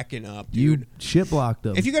cracking up, You dude. shit blocked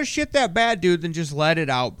them. If you got to shit that bad, dude, then just let it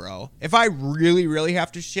out, bro. If I really, really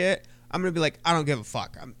have to shit, I'm going to be like, I don't give a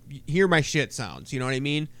fuck. Hear my shit sounds, you know what I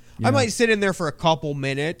mean? Yeah. I might sit in there for a couple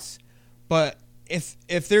minutes, but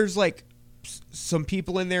if there's like some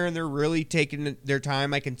people in there and they're really taking their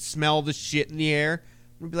time, I can smell the shit in the air.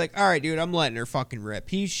 I'm going to be like, all right, dude, I'm letting her fucking rip.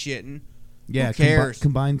 He's shitting. Yeah, Who cares?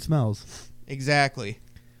 Combined smells. Exactly.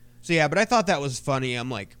 So yeah, but I thought that was funny.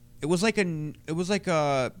 I'm like, it was like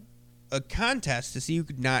a contest to see who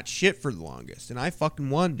could not shit for the longest, and I fucking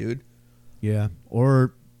won, dude. Yeah.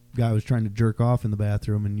 Or guy was trying to jerk off in the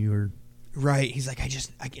bathroom, and you were Right. He's like, I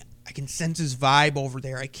can sense his vibe over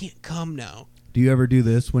there. I can't come now. Do you ever do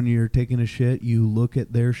this when you're taking a shit? You look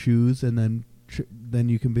at their shoes, and then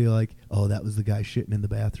you can be like, oh, that was the guy shitting in the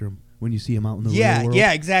bathroom. When you see him out in the real world.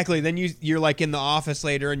 Yeah, exactly. Then you're like in the office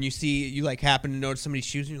later, and you like happen to notice somebody's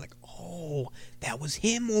shoes, and you're like, oh, that was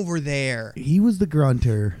him over there. He was the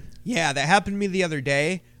grunter. Yeah, that happened to me the other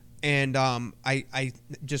day, and I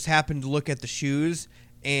just happened to look at the shoes,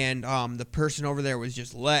 and the person over there was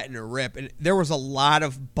just letting her rip, and there was a lot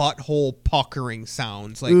of butthole puckering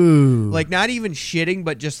sounds, like Ooh. like not even shitting,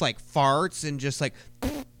 but just like farts and just like.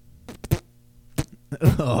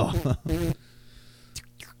 Oh.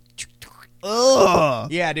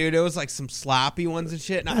 Ugh. Yeah, dude, it was like some sloppy ones and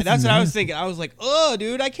shit. And that's what I was thinking. I was like, oh,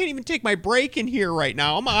 dude, I can't even take my break in here right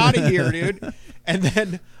now. I'm out of here, dude. And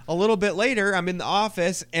then a little bit later, I'm in the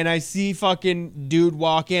office, and I see fucking dude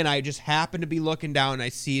walk in. I just happened to be looking down, and I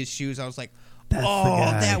see his shoes. I was like, That's the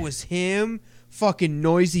guy. that was him. Fucking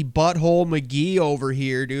noisy butthole McGee over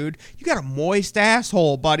here, dude. You got a moist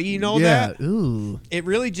asshole, buddy. You know that? Ooh. It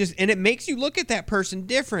really just, and it makes you look at that person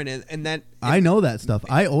different. And that, I know that stuff.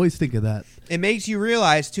 I always think of that. it makes you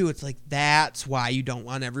realize, too, it's like, that's why you don't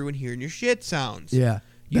want everyone hearing your shit sounds. Yeah.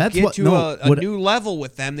 You That's get what, to no, a what, new level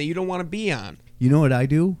with them that you don't want to be on. You know what I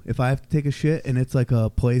do? If I have to take a shit and it's like a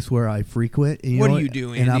place where I frequent. And What know do you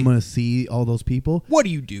do, And I'm Andy? going to see all those people. What do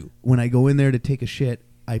you do? When I go in there to take a shit,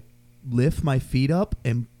 I lift my feet up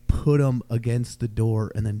and put them against the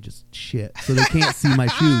door and then just shit. So they can't see my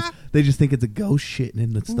shoes. They just think it's a ghost shitting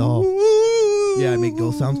in the stall. Yeah, I make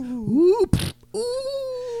ghost sounds. Ooh, ooh.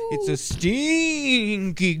 It's a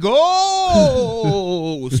stinky ghost.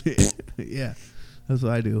 Yeah, that's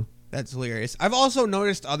what I do. That's hilarious. I've also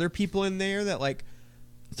noticed other people in there that like,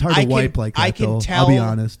 It's hard to wipe like that, I can though. tell. I'll be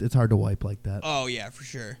honest. It's hard to wipe like that. Oh yeah, for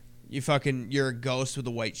sure. You're a ghost with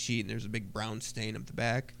a white sheet, and there's a big brown stain up the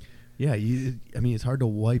back. Yeah, it's hard to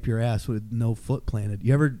wipe your ass with no foot planted.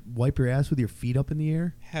 You ever wipe your ass with your feet up in the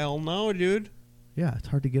air? Hell no, dude. Yeah, it's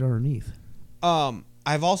hard to get underneath.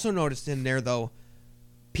 I've also noticed in there though,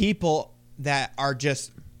 people that are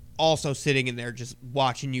just also sitting in there just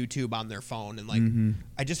watching YouTube on their phone, and like,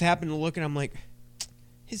 I just happen to look and I'm like,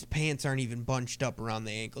 his pants aren't even bunched up around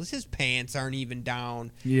the ankles. His pants aren't even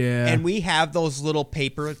down. Yeah. And we have those little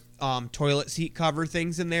paper toilet seat cover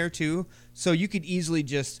things in there too. So you could easily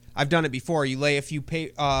just, I've done it before. You lay you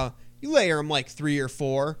layer them like 3 or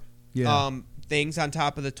 4 things on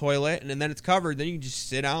top of the toilet, and then it's covered. Then you can just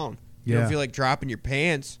sit down. You don't feel like dropping your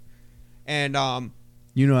pants. And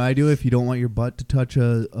you know what I do if you don't want your butt to touch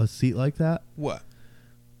a seat like that? what?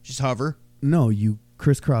 Just hover. No, you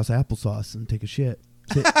crisscross applesauce and take a shit.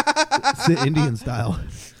 Sit Indian style.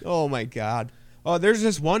 Oh my God. Oh, there's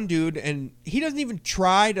this one dude, and he doesn't even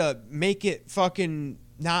try to make it fucking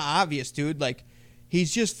not obvious, dude. Like,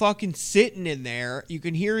 he's just fucking sitting in there. You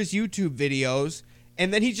can hear his YouTube videos,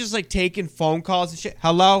 and then he's just like taking phone calls and shit.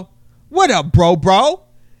 Hello? What up, bro?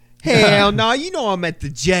 Hell no, you know I'm at the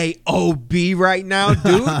JOB right now,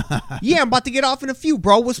 dude. Yeah, I'm about to get off in a few,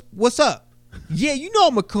 bro. What's up? Yeah, you know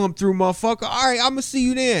I'm gonna come through, motherfucker. All right, I'm gonna see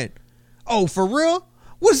you then. Oh, for real?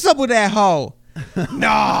 What's up with that hoe?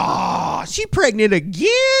 Nah, she pregnant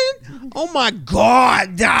again? Oh my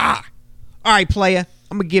God. All right, player,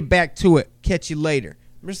 I'm gonna get back to it. Catch you later.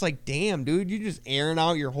 I'm just like, damn, dude, you're just airing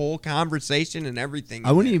out your whole conversation and everything.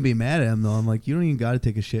 I wouldn't even be mad at him, though. I'm like, you don't even got to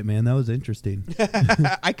take a shit, man. That was interesting.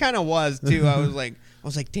 I kind of was, too. I was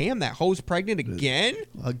like, damn, that hoe's pregnant again?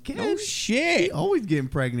 Again? No shit. She always getting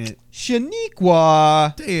pregnant.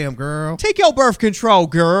 Shaniqua. Damn, girl. Take your birth control,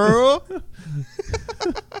 girl.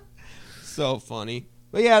 So funny.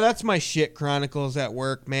 But yeah, that's my shit chronicles at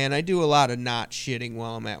work, man. I do a lot of not shitting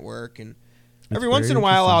while I'm at work, and every once in a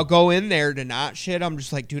while I'll go in there to not shit. I'm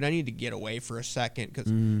just like, dude, I need to get away for a second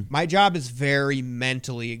because my job is very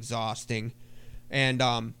mentally exhausting. And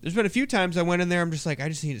there's been a few times I went in there, I'm just like, I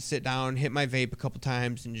just need to sit down, hit my vape a couple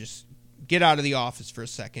times, and just get out of the office for a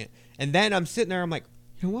second. And then I'm sitting there, I'm like,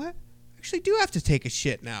 you know what? I actually do have to take a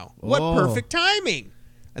shit now. What perfect timing.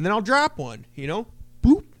 And then I'll drop one, you know?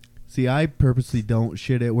 Boop. See, I purposely don't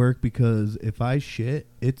shit at work because if I shit,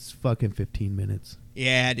 it's fucking 15 minutes.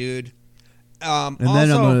 Yeah, dude. And then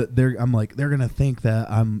I'm like, they're gonna think that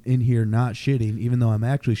I'm in here not shitting, even though I'm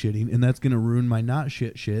actually shitting, and that's gonna ruin my not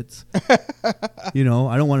shit shits. You know,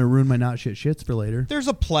 I don't want to ruin my not shit shits for later. There's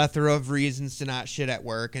a plethora of reasons to not shit at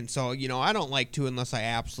work, and so, you know, I don't like to unless I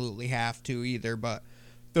absolutely have to either. But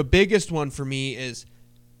the biggest one for me is,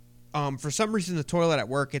 for some reason, the toilet at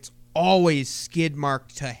work, it's always skid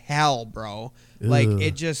marked to hell, bro. Like, I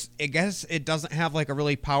guess it doesn't have like a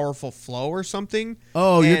really powerful flow or something.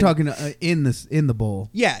 Oh, you're talking in the bowl.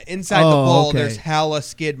 Yeah, inside the bowl, okay. There's hella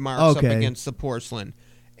skid marks up against the porcelain.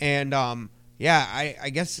 And, yeah, I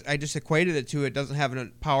guess I just equated it to it doesn't have a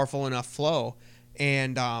powerful enough flow.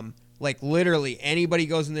 And, like, literally, anybody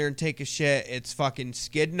goes in there and take a shit, it's fucking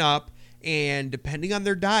skidding up. And depending on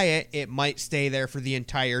their diet, it might stay there for the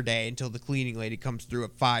entire day until the cleaning lady comes through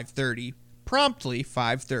at 5:30, promptly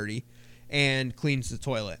 5:30, and cleans the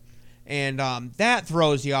toilet. And that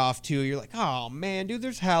throws you off, too. You're like, oh, man, dude,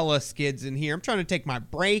 there's hella skids in here. I'm trying to take my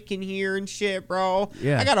break in here and shit, bro.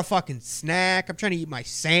 Yeah. I got a fucking snack. I'm trying to eat my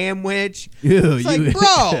sandwich. Ew, it's like,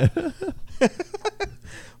 bro.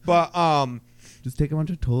 But, just take a bunch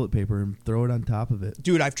of toilet paper and throw it on top of it.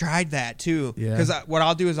 dude, I've tried that, too. Yeah. Because what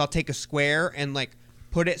I'll do is I'll take a square and, like,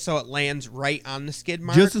 put it so it lands right on the skid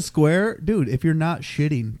mark. Just a square? Dude, if you're not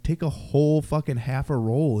shitting, take a whole fucking half a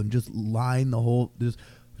roll and just line the whole...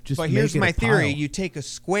 Just but here's my theory. You take a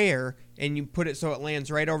square and you put it so it lands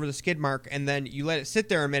right over the skid mark, and then you let it sit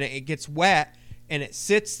there a minute. It gets wet, and it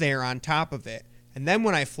sits there on top of it. And then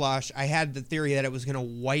when I flush, I had the theory that it was going to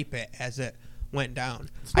wipe it as it went down.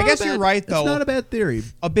 I guess you're right, though. It's not a bad theory.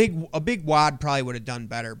 A big wad probably would have done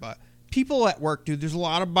better, but people at work, dude, there's a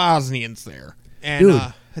lot of Bosnians there. And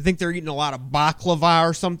I think they're eating a lot of baklava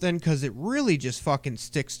or something because it really just fucking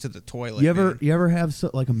sticks to the toilet. You ever have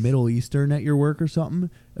like a Middle Eastern at your work or something?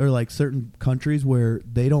 Or like certain countries where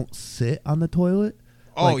they don't sit on the toilet?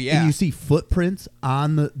 Oh, like, yeah. And you see footprints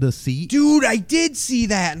on the seat? Dude, I did see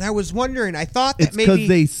that, and I was wondering. I thought that it's maybe...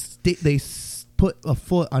 because they put a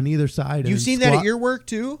foot on either side. You've seen that at your work,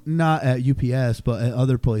 too? Not at UPS, but at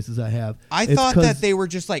other places I have. I thought that they were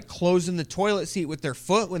just, like, closing the toilet seat with their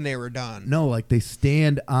foot when they were done. No, like, they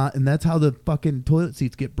stand on... And that's how the fucking toilet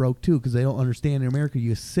seats get broke, too, because they don't understand in America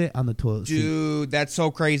you sit on the toilet seat. Dude, that's so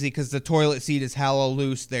crazy because the toilet seat is hella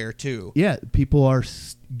loose there, too. Yeah, people are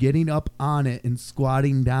getting up on it and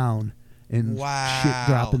squatting down and shit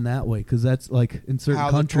dropping that way because that's, like, in certain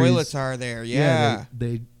countries... How the toilets are there, yeah.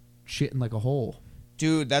 They shit in like a hole.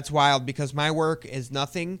 Dude, that's wild because my work is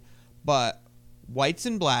nothing but whites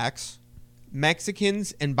and blacks,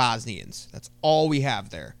 Mexicans and Bosnians. That's all we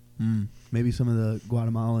have there. Maybe some of the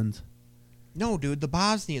Guatemalans. No, dude, the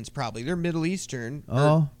Bosnians probably. They're Middle Eastern.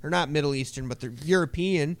 Oh. Or not Middle Eastern, but they're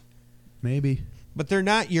European. Maybe. But they're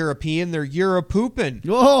not European. They're Europoopin'.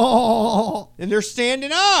 Oh! And they're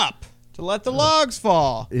standing up to let the logs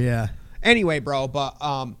fall. Yeah. Anyway, bro, but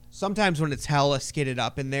sometimes when it's hella skidded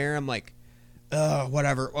up in there, I'm like,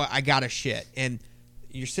 whatever. Well, I gotta shit. And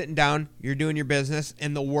you're sitting down, you're doing your business,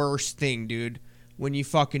 and the worst thing, dude, when you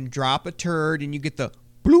fucking drop a turd and you get the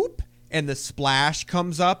bloop and the splash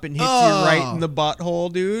comes up and hits you right in the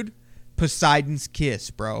butthole, dude. Poseidon's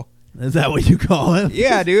kiss, bro. Is that what you call it?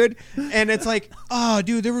 Yeah, dude. And it's like, oh,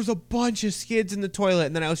 dude, there was a bunch of skids in the toilet.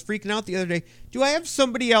 And then I was freaking out the other day. Do I have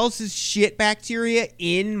somebody else's shit bacteria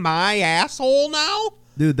in my asshole now?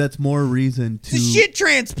 Dude, that's more reason to... It's a shit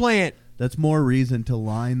transplant. That's more reason to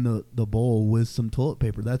line the bowl with some toilet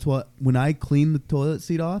paper. That's what... When I clean the toilet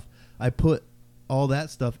seat off, I put all that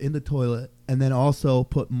stuff in the toilet and then also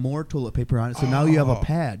put more toilet paper on it. So now you have a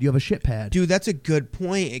pad. You have a shit pad. Dude, that's a good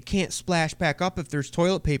point. It can't splash back up if there's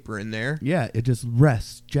toilet paper in there. Yeah, it just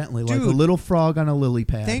rests gently like a little frog on a lily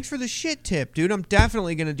pad. Thanks for the shit tip, dude. I'm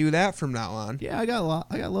definitely going to do that from now on. Yeah, I got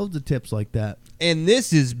loads of tips like that. And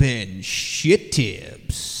this has been Shit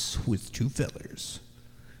Tips with two fellers.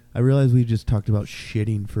 I realize we just talked about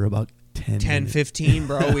shitting for about 10 minutes. 15,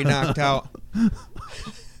 bro. We knocked out.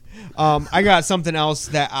 I got something else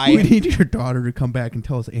that We need your daughter to come back and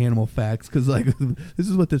tell us animal facts because, like, this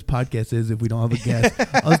is what this podcast is if we don't have a guest.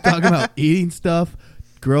 I was talking about eating stuff,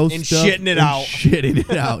 gross and stuff. Shitting it out. Shitting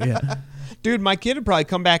it out, yeah. Dude, my kid would probably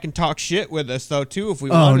come back and talk shit with us, though, too, if we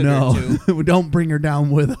wanted her to. Don't bring her down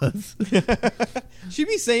with us. She'd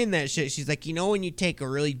be saying that shit. She's like, when you take a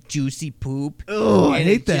really juicy poop? Oh, I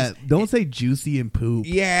hate that. Don't say juicy and poop.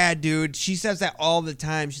 Yeah, dude. She says that all the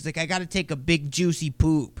time. She's like, I got to take a big juicy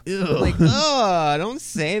poop. Ew. I'm like, don't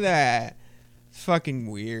say that. It's fucking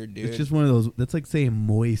weird, dude. It's just one of those. That's like saying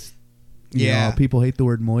moist. You Yeah. know, people hate the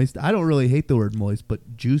word moist. I don't really hate the word moist,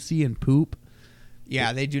 but juicy and poop.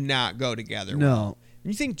 Yeah, they do not go together. No. Well.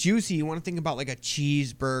 When you think juicy, you want to think about like a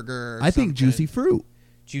cheeseburger. I think juicy fruit.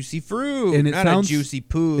 Juicy fruit, and it not sounds, a juicy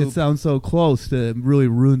poop. It sounds so close that it really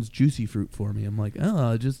ruins juicy fruit for me. I'm like,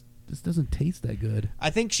 this doesn't taste that good.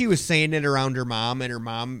 I think she was saying it around her mom, and her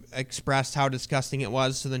mom expressed how disgusting it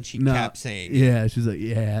was, so then she kept saying it. Yeah, she's like,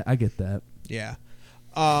 yeah, I get that. Yeah.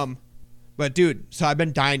 But, dude, so I've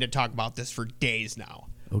been dying to talk about this for days now.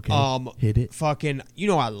 Okay, hit it. Fucking,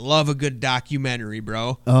 I love a good documentary,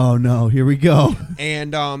 bro. Oh, no, here we go.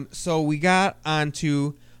 And so we got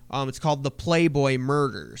onto, it's called The Pwayboy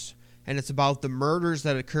Murders. And it's about the murders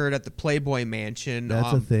that occurred at the Pwayboy Mansion.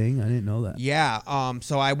 That's a thing? I didn't know that. Yeah.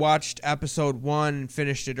 So I watched episode 1 and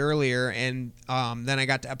finished it earlier. And then I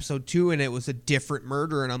got to episode 2, and it was a different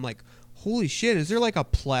murder. And I'm like, holy shit, is there like a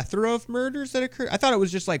plethora of murders that occurred? I thought it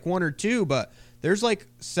was just like 1 or 2, but there's like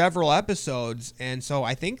several episodes. And so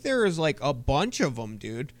I think there is like a bunch of them,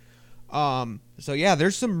 dude. So yeah,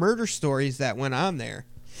 there's some murder stories that went on there.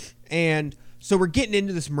 And so we're getting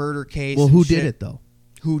into this murder case. Well, who did it, though?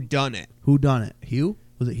 Who done it? Who done it? Hugh?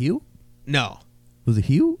 Was it Hugh? No. Was it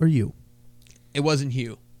Hugh or you? It wasn't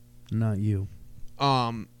Hugh. Not you.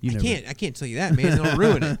 I can't tell you that, man. It'll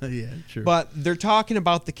ruin it. Yeah, sure. But they're talking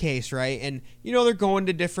about the case, right? And, they're going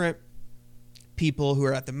to different people who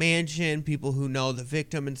are at the mansion, people who know the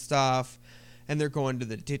victim and stuff, and they're going to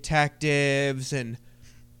the detectives, and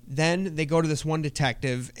then they go to this one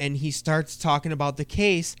detective, and he starts talking about the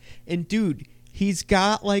case, and, dude, he's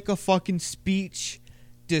got, like, a fucking speech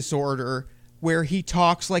disorder where he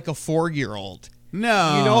talks like a 4-year-old.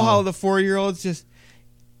 No. You know how the 4-year-olds just,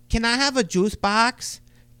 can I have a juice box?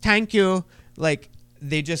 Thank you. Like,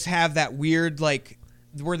 they just have that weird, like,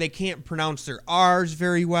 where they can't pronounce their R's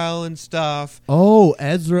very well and stuff. Oh,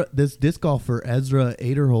 Ezra, this disc golfer, Ezra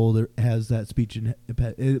Aderholder, has that speech,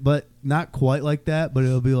 but not quite like that, but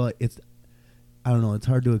it'll be like, I don't know, it's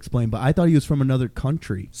hard to explain, but I thought he was from another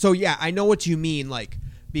country. So, yeah, I know what you mean, like,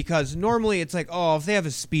 because normally it's like, if they have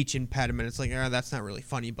a speech impediment, it's like, that's not really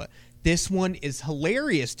funny, but this one is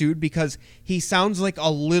hilarious, dude, because he sounds like a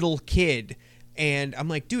little kid. And I'm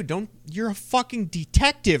like, dude, you're a fucking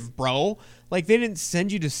detective, bro. Like, they didn't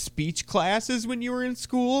send you to speech classes when you were in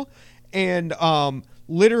school. And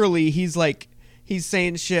literally, he's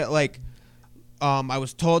saying shit like, I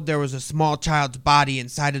was told there was a small child's body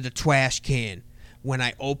inside of the trash can. When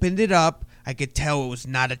I opened it up, I could tell it was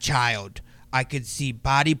not a child. I could see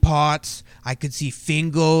body parts. I could see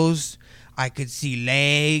fingers. I could see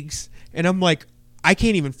legs. And I'm like, I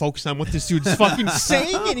can't even focus on what this dude's fucking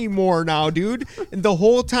saying anymore now, dude. And the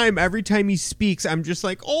whole time, every time he speaks, I'm just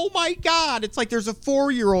like, oh my God. It's like there's a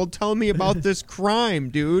 4-year-old telling me about this crime,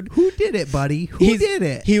 dude. Who did it, buddy? Who did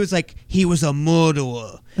it? He was like, he was a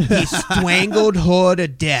murderer. He strangled her to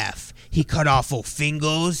death. He cut off her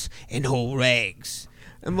fingers and her legs.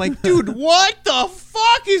 I'm like, dude, what the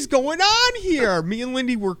fuck is going on here? Me and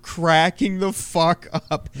Lindy were cracking the fuck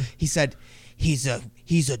up. He said, he's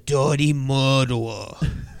a dirty murderer.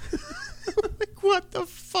 Like, what the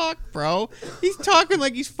fuck, bro? He's talking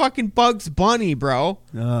like he's fucking Bugs Bunny, bro.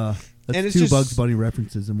 That's and it's two just, Bugs Bunny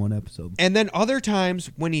references in one episode. And then other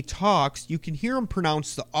times when he talks, you can hear him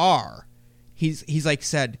pronounce the R. He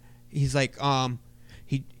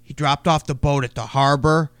dropped off the boat at the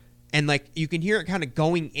harbor. And, like, you can hear it kind of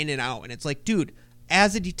going in and out. And it's like, dude,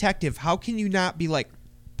 as a detective, how can you not be like,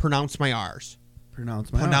 pronounce my R's? Pronounce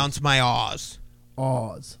my R's.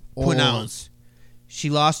 Oz. Pronounce. She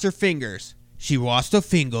lost her fingers. She lost her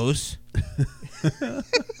fingers.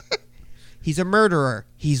 He's a murderer.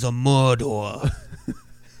 He's a murderer.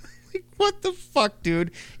 Like, What the fuck,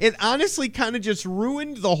 dude? It honestly kind of just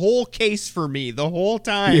ruined the whole case for me the whole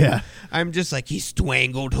time. Yeah. I'm just like, he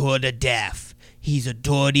strangled her to death. He's a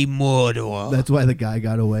dirty murderer. That's why the guy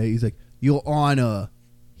got away. He's like, Your Honor,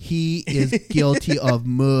 he is guilty of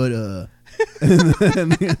murder. And then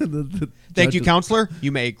the Thank you, counselor.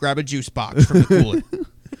 You may grab a juice box from the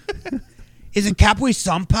cooler. Is it Capri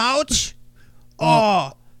Sun pouch?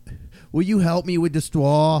 Oh. Will you help me with the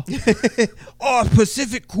straw? Oh,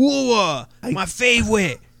 Pacific Cooler. My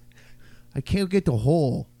favorite. I can't get the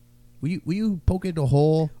hole. Will you poke at the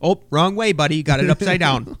hole? Oh, wrong way, buddy. You got it upside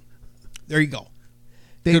down. There you go.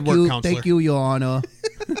 Good work, counselor. Thank you, Your Honor.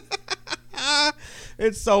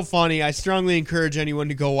 It's so funny. I strongly encourage anyone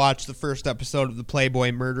to go watch the first episode of the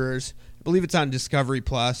Pwayboy Murderers. I believe it's on Discovery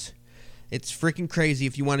Plus. It's freaking crazy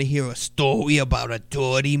if you want to hear a story about a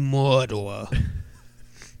dirty murderer.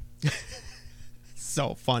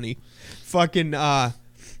 So funny. Fucking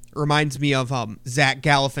reminds me of Zach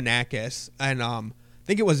Galifianakis. And I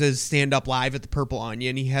think it was his stand-up live at the Purple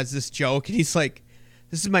Onion. He has this joke, and he's like,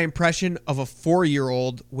 this is my impression of a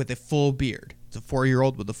 4-year-old with a full beard. It's a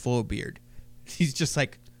 4-year-old with a full beard. He's just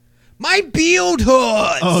like, my beard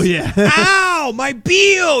hurts. Oh, yeah. Ow, my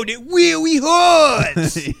beard. It really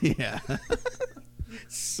hurts. Yeah.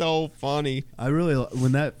 So funny. I really,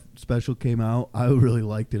 when that special came out, I really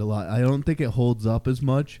liked it a lot. I don't think it holds up as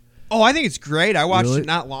much. Oh, I think it's great. I watched Really? it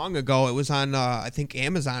not long ago. It was on, I think,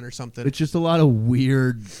 Amazon or something. It's just a lot of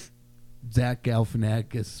weird Zach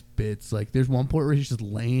Galifianakis bits. Like, there's one point where he's just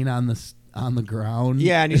laying on the ground.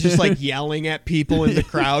 Yeah, and he's just like yelling at people in the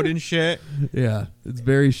crowd and shit. Yeah, it's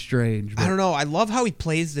very strange. I don't know. I love how he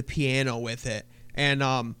plays the piano with it. And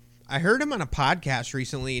I heard him on a podcast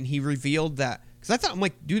recently, and he revealed that, because I thought, I'm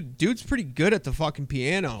like, dude's pretty good at the fucking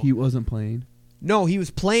piano. He wasn't playing. No, he was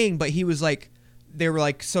playing, but he was like, they were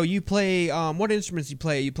like, so you play, what instruments you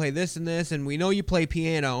play? You play this and this, and we know you play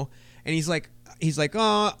piano. And he's like,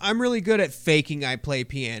 oh, I'm really good at faking I play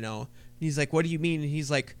piano. And he's like, what do you mean? And he's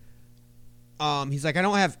like, I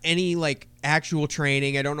don't have any like actual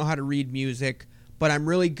training. I don't know how to read music, but I'm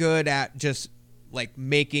really good at just like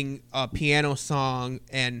making a piano song.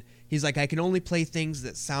 And he's like, I can only play things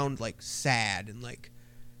that sound like sad and like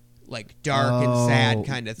dark and sad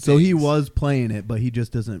kind of things. So he was playing it, but he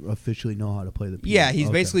just doesn't officially know how to play the piano. Yeah, he's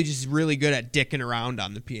basically just really good at dicking around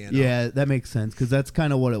on the piano. Yeah, that makes sense, because that's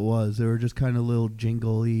kind of what it was. They were just kind of little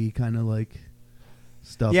jingly kind of like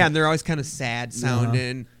stuff. Yeah, and they're always kind of sad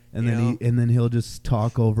sounding. And then he'll just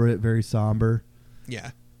talk over it, very somber.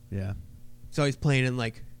 Yeah. Yeah. So he's playing in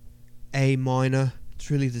like A minor. It's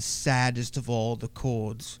really the saddest of all the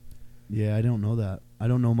chords. Yeah, I don't know that. I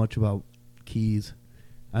don't know much about keys.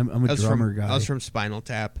 I'm a drummer guy. I was from Spinal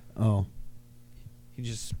Tap. Oh.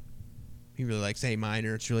 He really likes A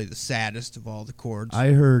minor. It's really the saddest of all the chords.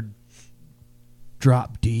 I heard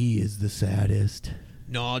drop D is the saddest.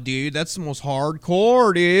 No, dude, that's the most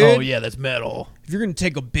hardcore, dude. Oh, yeah, that's metal. If you're going to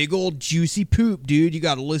take a big old juicy poop, dude, you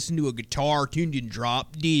got to listen to a guitar tuned in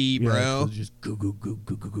drop D, bro. Yeah, just goo goo goo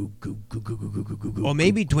goo goo goo goo goo goo goo goo goo goo. Or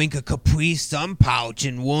maybe drink a Capri Sun pouch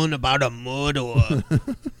and one about a murderer.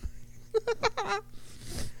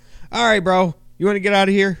 All right, bro. You want to get out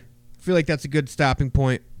of here? I feel like that's a good stopping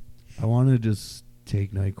point. I want to just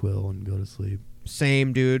take NyQuil and go to sleep.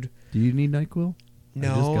 Same, dude. Do you need NyQuil?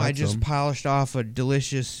 No, I just polished off a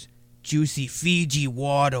delicious, juicy Fiji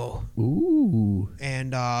water. Ooh.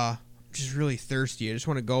 And just really thirsty. I just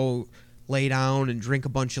want to go lay down and drink a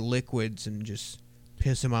bunch of liquids and just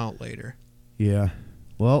piss them out later. Yeah.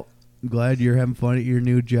 Well, I'm glad you're having fun at your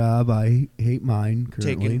new job. I hate mine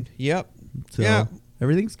currently. Yep. So yeah.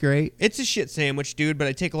 Everything's great. It's a shit sandwich, dude, but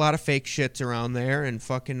I take a lot of fake shits around there and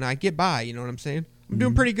fucking I get by, you know what I'm saying? I'm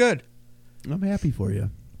doing pretty good. I'm happy for you.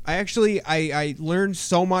 I learned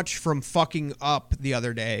so much from fucking up the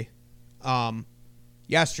other day.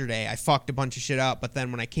 Yesterday, I fucked a bunch of shit up, but then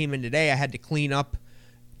when I came in today, I had to clean up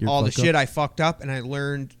all the shit I fucked up, and I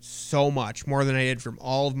learned so much, more than I did from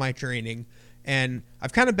all of my training. And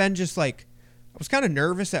I've kind of been just like, I was kind of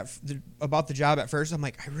nervous about the job at first. I'm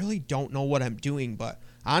like, I really don't know what I'm doing, but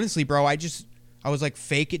honestly, bro, I was like,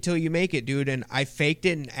 fake it till you make it, dude, and I faked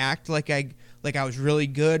it and act like I was really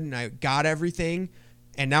good and I got everything.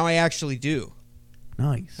 And now I actually do.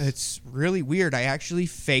 Nice. It's really weird. I actually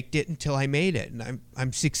faked it until I made it, and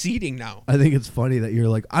I'm succeeding now. I think it's funny that you're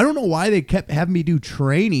like, I don't know why they kept having me do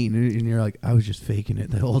training, and you're like, I was just faking it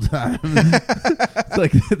the whole time. It's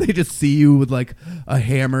like they just see you with like a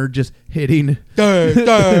hammer just hitting.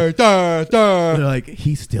 They're like,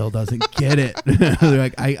 he still doesn't get it. They're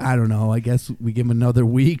like, I don't know. I guess we give him another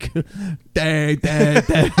week. No,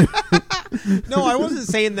 I wasn't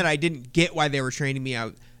saying that I didn't get why they were training me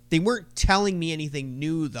out.